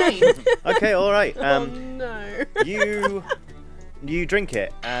the pain. Okay. All right. Oh no. You drink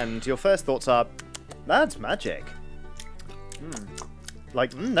it, and your first thoughts are, "That's magic."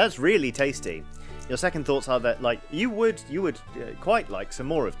 That's really tasty. Your second thoughts are that, like, you would quite like some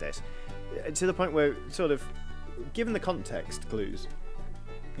more of this, to the point where, sort of, given the context clues,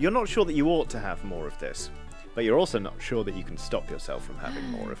 you're not sure that you ought to have more of this, but you're also not sure that you can stop yourself from having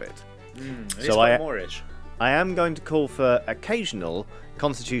more of it. It is quite Moorish. I am going to call for occasional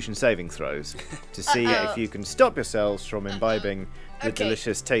Constitution saving throws to see if you can stop yourselves from imbibing the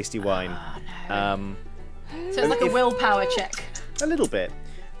delicious, tasty wine. So it's like a willpower check. A little bit.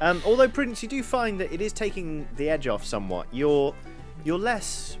 Although, Prudence, you do find that it is taking the edge off somewhat. You're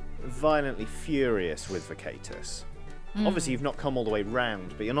less violently furious with Vacatus. Obviously, you've not come all the way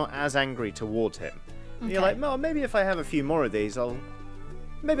round, but you're not as angry towards him. Okay. You're like, well, maybe if I have a few more of these, I'll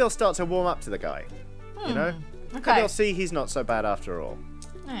start to warm up to the guy. You know? Okay. Maybe I'll see he's not so bad after all.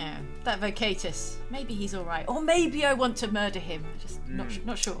 Yeah, that Vacatus. Maybe he's all right, or maybe I want to murder him. Just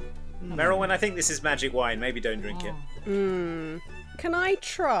not sure. Merilwen, I think this is magic wine. Maybe don't drink it. Can I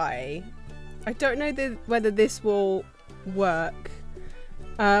try? I don't know whether this will work.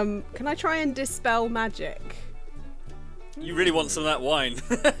 Can I try and dispel magic? You really want some of that wine?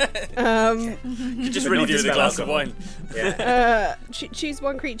 You just But really not do with a dispel glass of alcohol. wine. Yeah. Choose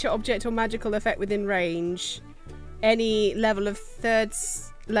one creature, object, or magical effect within range. Any level of third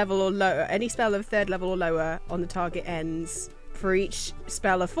level or lower. Any spell of third level or lower on the target ends. For each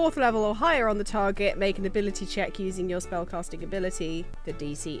spell of fourth level or higher on the target, make an ability check using your spellcasting ability. The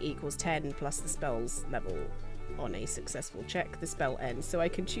DC equals 10 plus the spell's level. On a successful check, the spell ends. So I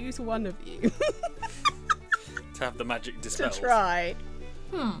can choose one of you To have the magic to dispelled. try.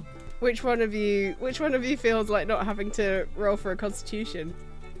 Which one of you feels like not having to roll for a Constitution?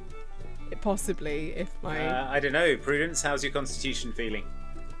 Possibly, if my I don't know. Prudence, how's your constitution feeling?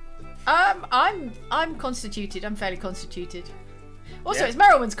 I'm constituted. I'm fairly constituted. Also, Yeah. it's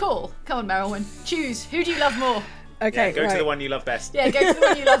Merilwen's call. Come on, Merilwen. Choose. Who do you love more? okay, Yeah, go right. to the one you love best. Yeah, go for the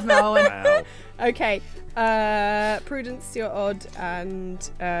one you love, Merilwen. Wow. Okay, Prudence, you're odd, and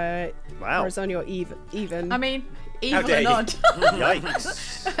Wow. Corazón, you're even. I mean, evil dare and you. odd.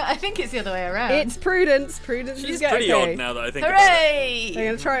 Yikes. I think it's the other way around. It's Prudence. Prudence She's is getting pretty okay. odd now that I think about it. Hooray! I'm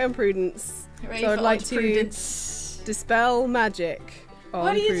gonna try on Prudence. Hooray So I'd for like odd to Prudence. dispel magic. On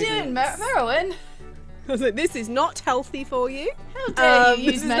What are you Prudence. doing, Merilwen? I was like, this is not healthy for you. How dare you this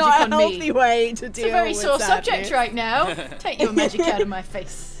use is magic not on a healthy me? way to It's deal a very with sore sadness. subject right now. Take your magic out of my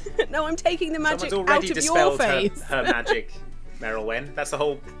face. No, I'm taking the magic Someone's out already of your dispelled face. her magic, Merilwen. That's the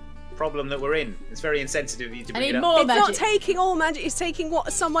whole problem that we're in. It's very insensitive of you to I bring need it up. more It's not magic. taking all magic, it's taking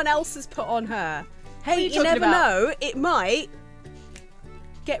what someone else has put on her. are Hey, you you talking never about? know, it might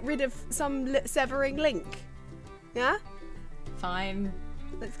get rid of some severing link. Yeah? Fine.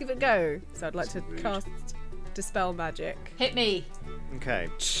 Let's give it a go. So I'd like to cast Dispel Magic. Hit me. Okay.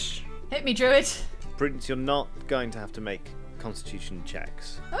 Hit me, Druid. Prudence, you're not going to have to make Constitution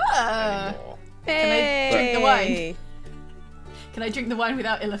checks Ah. anymore. Hey! I drink the wine? Can I drink the wine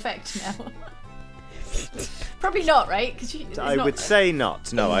without ill effect now? Probably not, right? Because I would say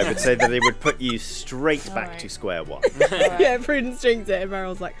not. No, I would say that it would put you straight back Alright. to square one. Yeah, Prudence drinks it and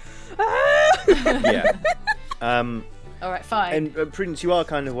Meryl's like, ah! Yeah. All right, fine. And Prudence, you are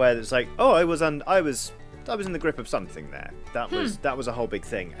kind of aware that it's like, oh, I was in the grip of something there. That was a whole big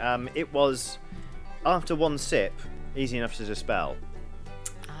thing. It was after one sip, easy enough to dispel,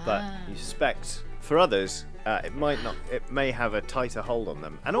 but you suspect for others, it might not. It may have a tighter hold on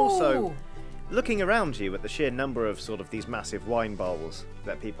them, and also. Ooh. Looking around you at the sheer number of sort of these massive wine bowls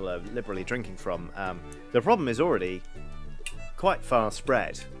that people are liberally drinking from, the problem is already quite far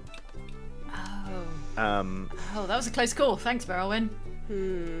spread. Oh, that was a close call. Thanks, Merilwen.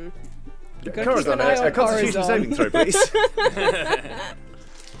 Gotta keep an eye Corazón, on a Constitution Corazón. saving throw, please.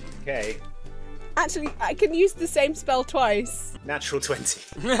 Okay. Actually, I can use the same spell twice. Natural 20.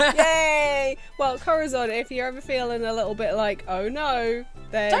 Yay! Well, Corazón, if you're ever feeling a little bit like, oh no,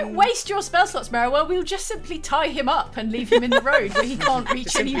 then... Don't waste your spell slots, Merilwen. We'll just simply tie him up and leave him in the road where he can't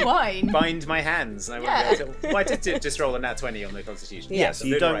reach any wine. Bind my hands. And I won't be able to... Well, I did just roll a nat 20 on the Constitution. Yes, I'm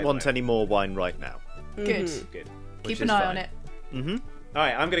you doing don't alright want at the any more wine right now. Good. moment. Good. Keep is an eye fine. on it. Mm-hmm.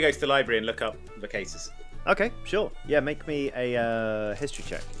 Alright, I'm going to go to the library and look up the cases. Okay, sure. Yeah, make me a history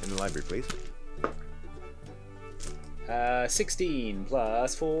check in the library, please. 16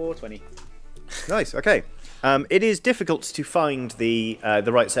 plus 4, 20. Nice. Okay. It is difficult to find the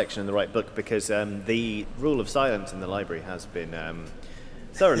right section in the right book because the rule of silence in the library has been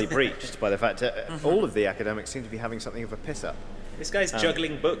thoroughly breached by the fact that all of the academics seem to be having something of a piss up. This guy's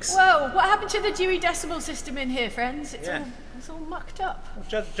juggling books. Whoa, what happened to the Dewey Decimal System in here, friends? It's all mucked up.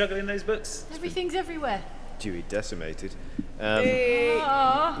 Juggling those books. Everything's everywhere. Dewey decimated.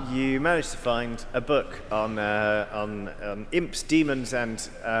 Aww. You managed to find a book on imps, demons, and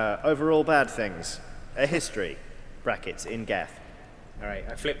overall bad things. A history, brackets, in Geth. Alright,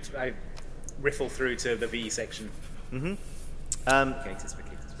 I riffle through to the V section. Mm-hmm. Vacators.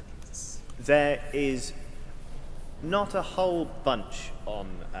 There is not a whole bunch on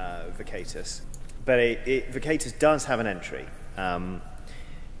Vacatus, but Vacatus does have an entry.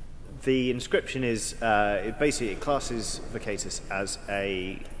 The inscription is it classes Vacatus as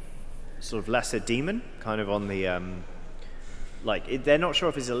a sort of lesser demon, kind of on the they're not sure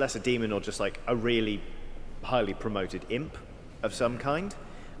if he's a lesser demon or just like a really highly promoted imp of some kind,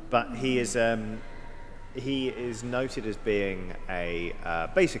 but he is noted as being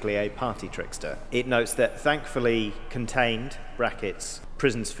basically a party trickster. It notes that thankfully contained, brackets,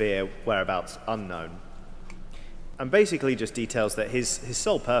 prison sphere, whereabouts unknown. And basically just details that his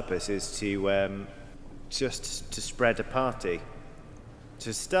sole purpose is to just to spread a party.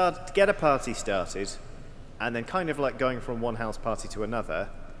 To get a party started, and then kind of like going from one house party to another,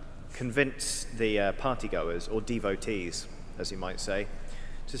 convince the partygoers, or devotees, as you might say,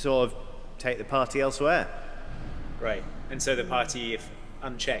 to sort of take the party elsewhere. Right, and so the party, if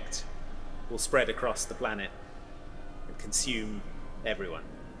unchecked, will spread across the planet and consume everyone.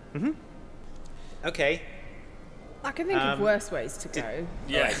 Mm-hmm. Okay. I can think of worse ways to go.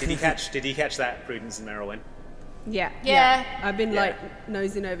 Yeah. Right, did he catch that, Prudence and Merilwen? Yeah. I've been like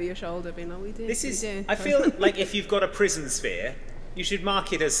nosing over your shoulder, being like, we did. I feel like if you've got a prison sphere, you should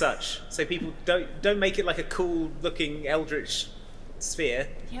mark it as such, so people don't make it like a cool-looking eldritch sphere.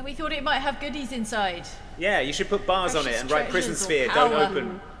 Yeah, we thought it might have goodies inside. Yeah, you should put bars on it and write prison treasures or sphere, power. don't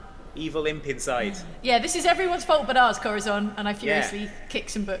open. Evil imp inside. Yeah, this is everyone's fault but ours, Corazón, and I furiously kick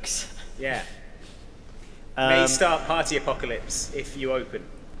some books. Yeah. May start party apocalypse if you open.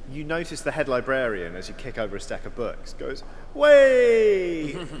 You notice the head librarian, as you kick over a stack of books, goes,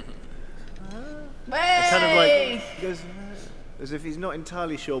 "Way!" Way! Kind of like goes as if he's not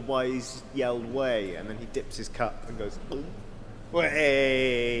entirely sure why he's yelled "way," and then he dips his cup and goes,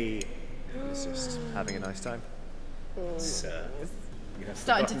 "Way!" He's just having a nice time. So,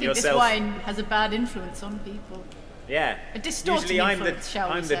 Starting to think this wine has a bad influence on people. Yeah. A distorting Usually influence,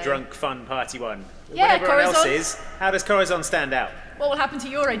 I'm the drunk, fun party one. Yeah, when everyone else Corazón. is, how does Corazón stand out? What will happen to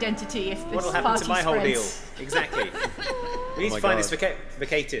your identity if this What will happen party to my spreads? whole deal? Exactly. We need to find this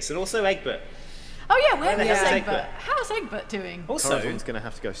Vacatus, and also Egbert. Oh yeah, where the is hell is Egbert? Egbert? How's Egbert doing? Also, Corazon's going to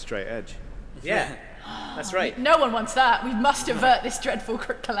have to go straight edge. yeah, that's right. No one wants that. We must avert this dreadful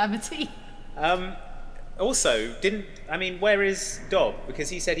calamity. Also, where is Dob? Because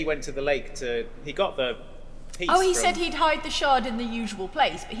he said he went to the lake he got the piece. Oh, he said he'd hide the shard in the usual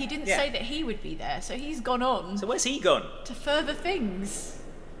place, but he didn't Yeah. say that he would be there, so he's gone on So where's he gone? to further things.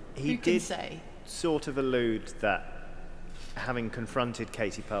 He Who can did say? sort of allude that, having confronted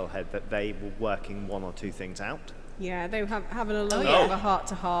Katie Pearlhead, that they were working one or two things out. Yeah, they were having a little yeah. bit of a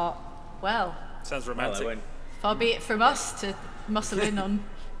heart-to-heart. Well, Sounds Well, romantic. far be it from us to muscle in on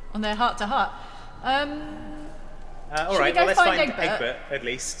their heart-to-heart. All Should right, we go well, let's find find Egbert? Egbert at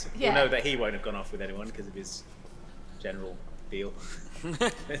least. Yeah. We'll know that he won't have gone off with anyone because of his general deal.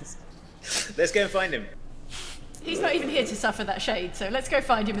 Let's go and find him. He's not even here to suffer that shade, so let's go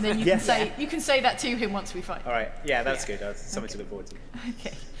find him, and then you Yes. can say that to him once we find him. All right, yeah, that's good. That's something to look forward to.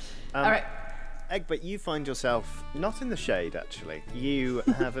 Okay. All right. Egbert, you find yourself not in the shade, actually. You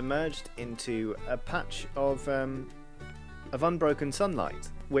have emerged into a patch of unbroken sunlight,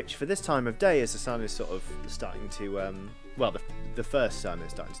 which for this time of day, as the sun is sort of starting to, the first sun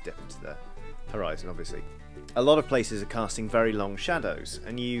is starting to dip into the horizon, obviously. A lot of places are casting very long shadows,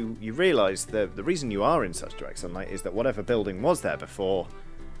 and you realise the reason you are in such direct sunlight is that whatever building was there before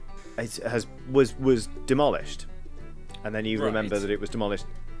was demolished, and then you remember that it was demolished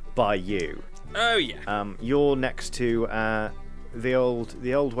by you. Oh yeah. You're next to the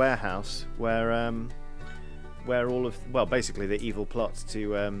old warehouse where all of basically the evil plot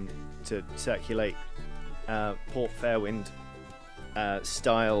to circulate Port Fairwind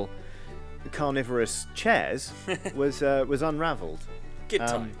style carnivorous chairs was unravelled. Good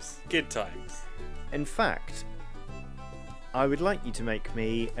times. Good times. In fact, I would like you to make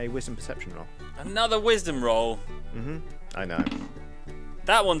me a wisdom perception roll. Another wisdom roll. I know.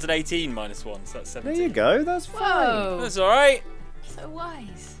 That one's an 18 minus 1, so that's 17. There you go. That's fine. Whoa. That's alright. So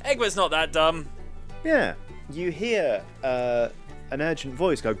wise. Egbert's not that dumb. Yeah. You hear an urgent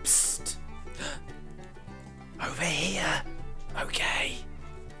voice go, psst. Over here. Okay.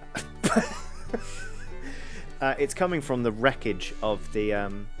 It's coming from the wreckage of the.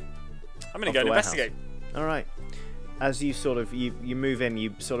 I'm going to go and investigate. All right. As you sort of you move in,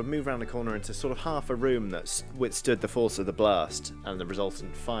 you sort of move around the corner into sort of half a room that's withstood the force of the blast and the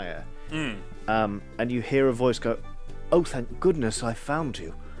resultant fire. And you hear a voice go, "Oh, thank goodness I found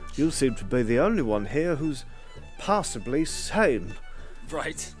you. You seem to be the only one here who's passably sane."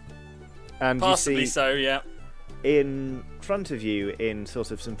 Right. And Possibly you see, so, yeah. in front of you, in sort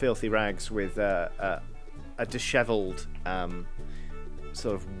of some filthy rags with a dishevelled,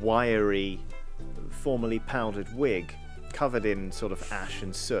 sort of wiry, formerly powdered wig, covered in sort of ash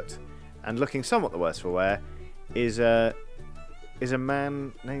and soot, and looking somewhat the worse for wear, is a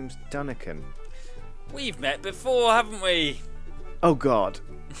man named Dunnican. We've met before, haven't we? Oh God!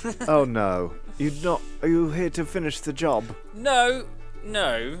 Oh no! Are you here to finish the job? No.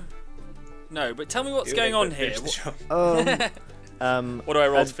 But tell me what's going on here. What do I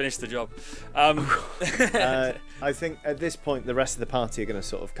roll to finish the job? I think at this point the rest of the party are going to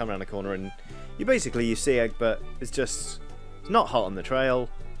sort of come around the corner, and you see Egbert is just not hot on the trail.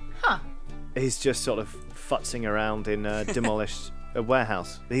 Huh. He's just sort of futzing around in a demolished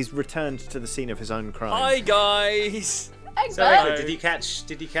warehouse. He's returned to the scene of his own crime. Hi guys. Egbert. So Egbert, did you catch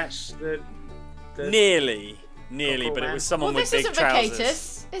the Nearly, but it was someone Well, with this big isn't trousers.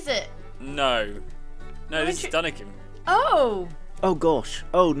 Vacatus, is it? No, this is Dunnican. Oh. Oh gosh!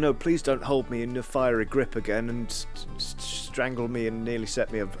 Oh no! Please don't hold me in a fiery grip again and strangle me and nearly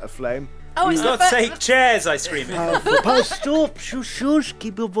set me aflame. Oh, it's For the God's sake, chairs! I scream. Stop! Shush!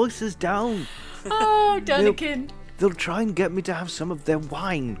 Keep your voices down. Oh, Dunnican. They'll try and get me to have some of their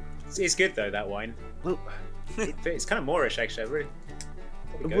wine. It's good though, that wine. Well, It's kind of Moorish actually. I really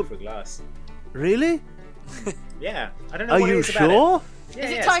probably go for a glass. really? Yeah, I don't know Are what it you is about sure? it. Yeah, Is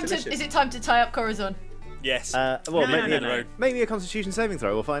yeah, it it's time delicious. to? Is it time to tie up Corazón? Yes. Make me a Constitution saving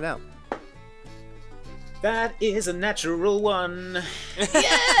throw. We'll find out. That is a natural one.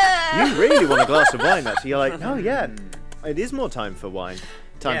 Yeah. You really want a glass of wine, actually. You're like, oh yeah, it is more time for wine.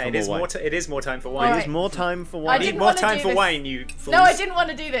 It is more time for All wine. It right. is more time for I wine. Need didn't more wanna time do for this. wine, you fools. No, I didn't want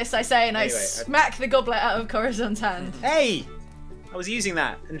to do this. I say, and I Anyway, smack the goblet out of Corazón's hand. Hey! I was using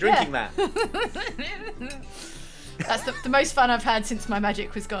that and drinking Yeah. that. That's the most fun I've had since my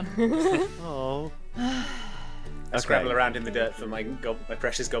magic was gone. Oh. I scrabble around in the dirt for my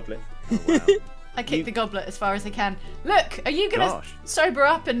precious goblet. I kick the goblet as far as I can. Look, are you gonna Gosh. sober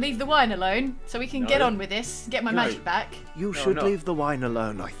up and leave the wine alone so we can get No. on with this, get my magic back? You No, should not. leave the wine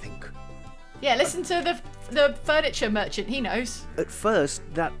alone, I think. Yeah, listen to the furniture merchant. He knows. At first,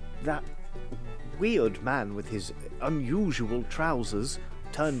 that weird man with his unusual trousers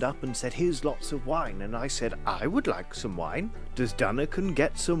turned up and said, "Here's lots of wine." And I said, "I would like some wine. Does Dunnican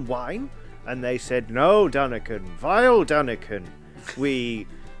get some wine?" And they said, "No, Dunnican, vile Dunnican.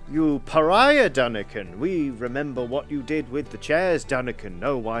 You pariah Dunnican. We remember what you did with the chairs, Dunnican.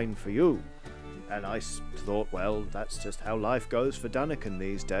 No wine for you." And I thought, well, that's just how life goes for Dunnican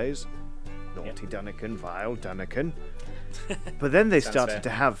these days. Naughty Dunnican, vile Dunnican. But then they started fair. to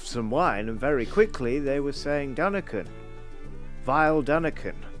have some wine, and very quickly they were saying, "Dunnican, vile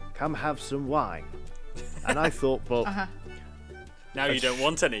Dunnican, come have some wine." And I thought, well, Now you don't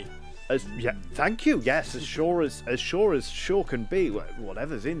want any. yeah, thank you. Yes, as sure as sure can be.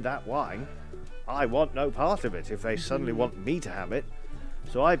 Whatever's in that wine, I want no part of it. If they suddenly want me to have it,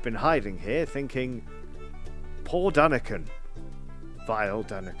 so I've been hiding here, thinking, poor Dunnican, vile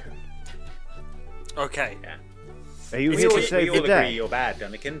Dunnican. Okay. Yeah. Are you We here all, to save we the all day? agree you're bad,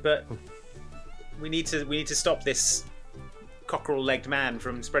 Dunnican, but we need to stop this cockerel-legged man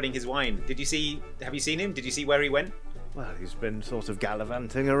from spreading his wine. Have you seen him? Did you see where he went? Well, he's been sort of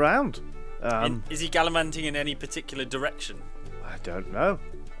gallivanting around. Is he gallivanting in any particular direction? I don't know.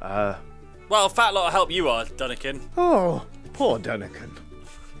 Well, fat lot of help you are, Dunnican. Oh, poor Dunnican.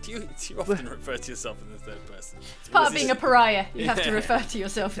 Do you often refer to yourself in the third person? It's part of being a pariah. You have to refer to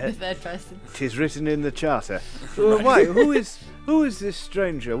yourself in the third person. 'Tis written in the charter. Why? Who is this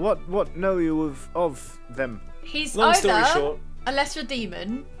stranger? What know you of them? He's Long story either short, a lesser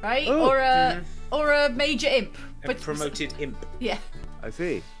demon, right, Oh. or a major imp. a But promoted imp. yeah. I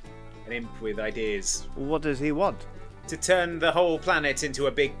see. An imp with ideas. What does he want? To turn the whole planet into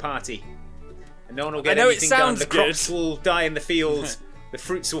a big party. And no one will get I know it anything done. sounds The good. crops will die in the fields. The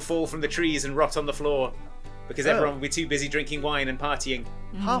fruits will fall from the trees and rot on the floor. because everyone will be too busy drinking wine and partying.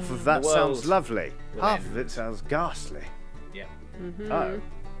 Half of that The world sounds lovely. will Half end. of it sounds ghastly. Yeah. Oh.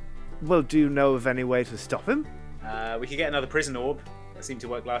 Well, do you know of any way to stop him? We could get another prison orb. That seemed to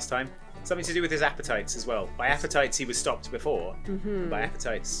work last time. Something to do with his appetites as well. By appetites, he was stopped before. And by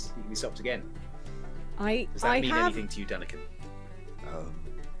appetites, he can be stopped again. Does that mean anything to you, Duncan?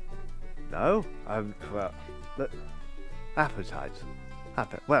 No. Well, appetite.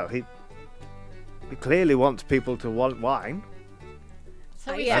 Well, he clearly wants people to want wine.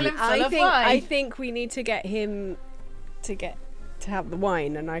 So we fill him full of wine. I think we need to get him to have the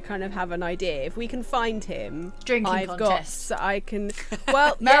wine, and I kind of have an idea. If we can find him, Drinking contest. So I can.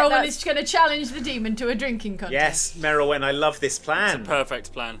 Well, Merilwen is going to challenge the demon to a drinking contest. Yes, Merilwen, I love this plan. It's a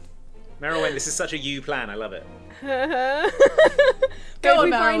perfect plan. Merilwen, this is such a you plan. I love it. Go if on,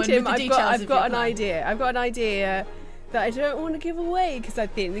 we Merilwen, find him, with the I've details got of your an plan. idea. I've got an idea that I don't want to give away because I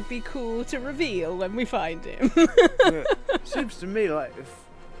think it'd be cool to reveal when we find him. Seems to me like if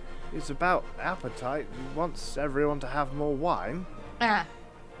it's about appetite, he wants everyone to have more wine.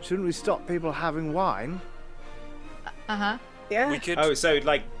 Shouldn't we stop people having wine? Uh-huh. Yeah. We could. Oh, so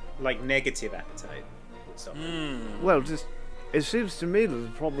like negative appetite. would stop it. Well, it seems to me that the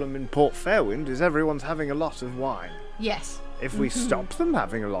problem in Port Fairwind is everyone's having a lot of wine. Yes. If we stop them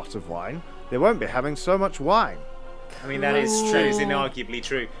having a lot of wine, they won't be having so much wine. I mean, that is true. It's inarguably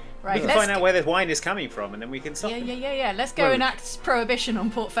true. Right, We can let's find out where the wine is coming from, and then we can stop it. Yeah. Let's go Well- and act prohibition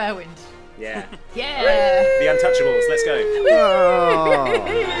on Port Fairwind. Yeah. Yeah. The Untouchables. Let's go.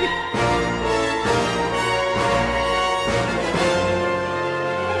 Oh.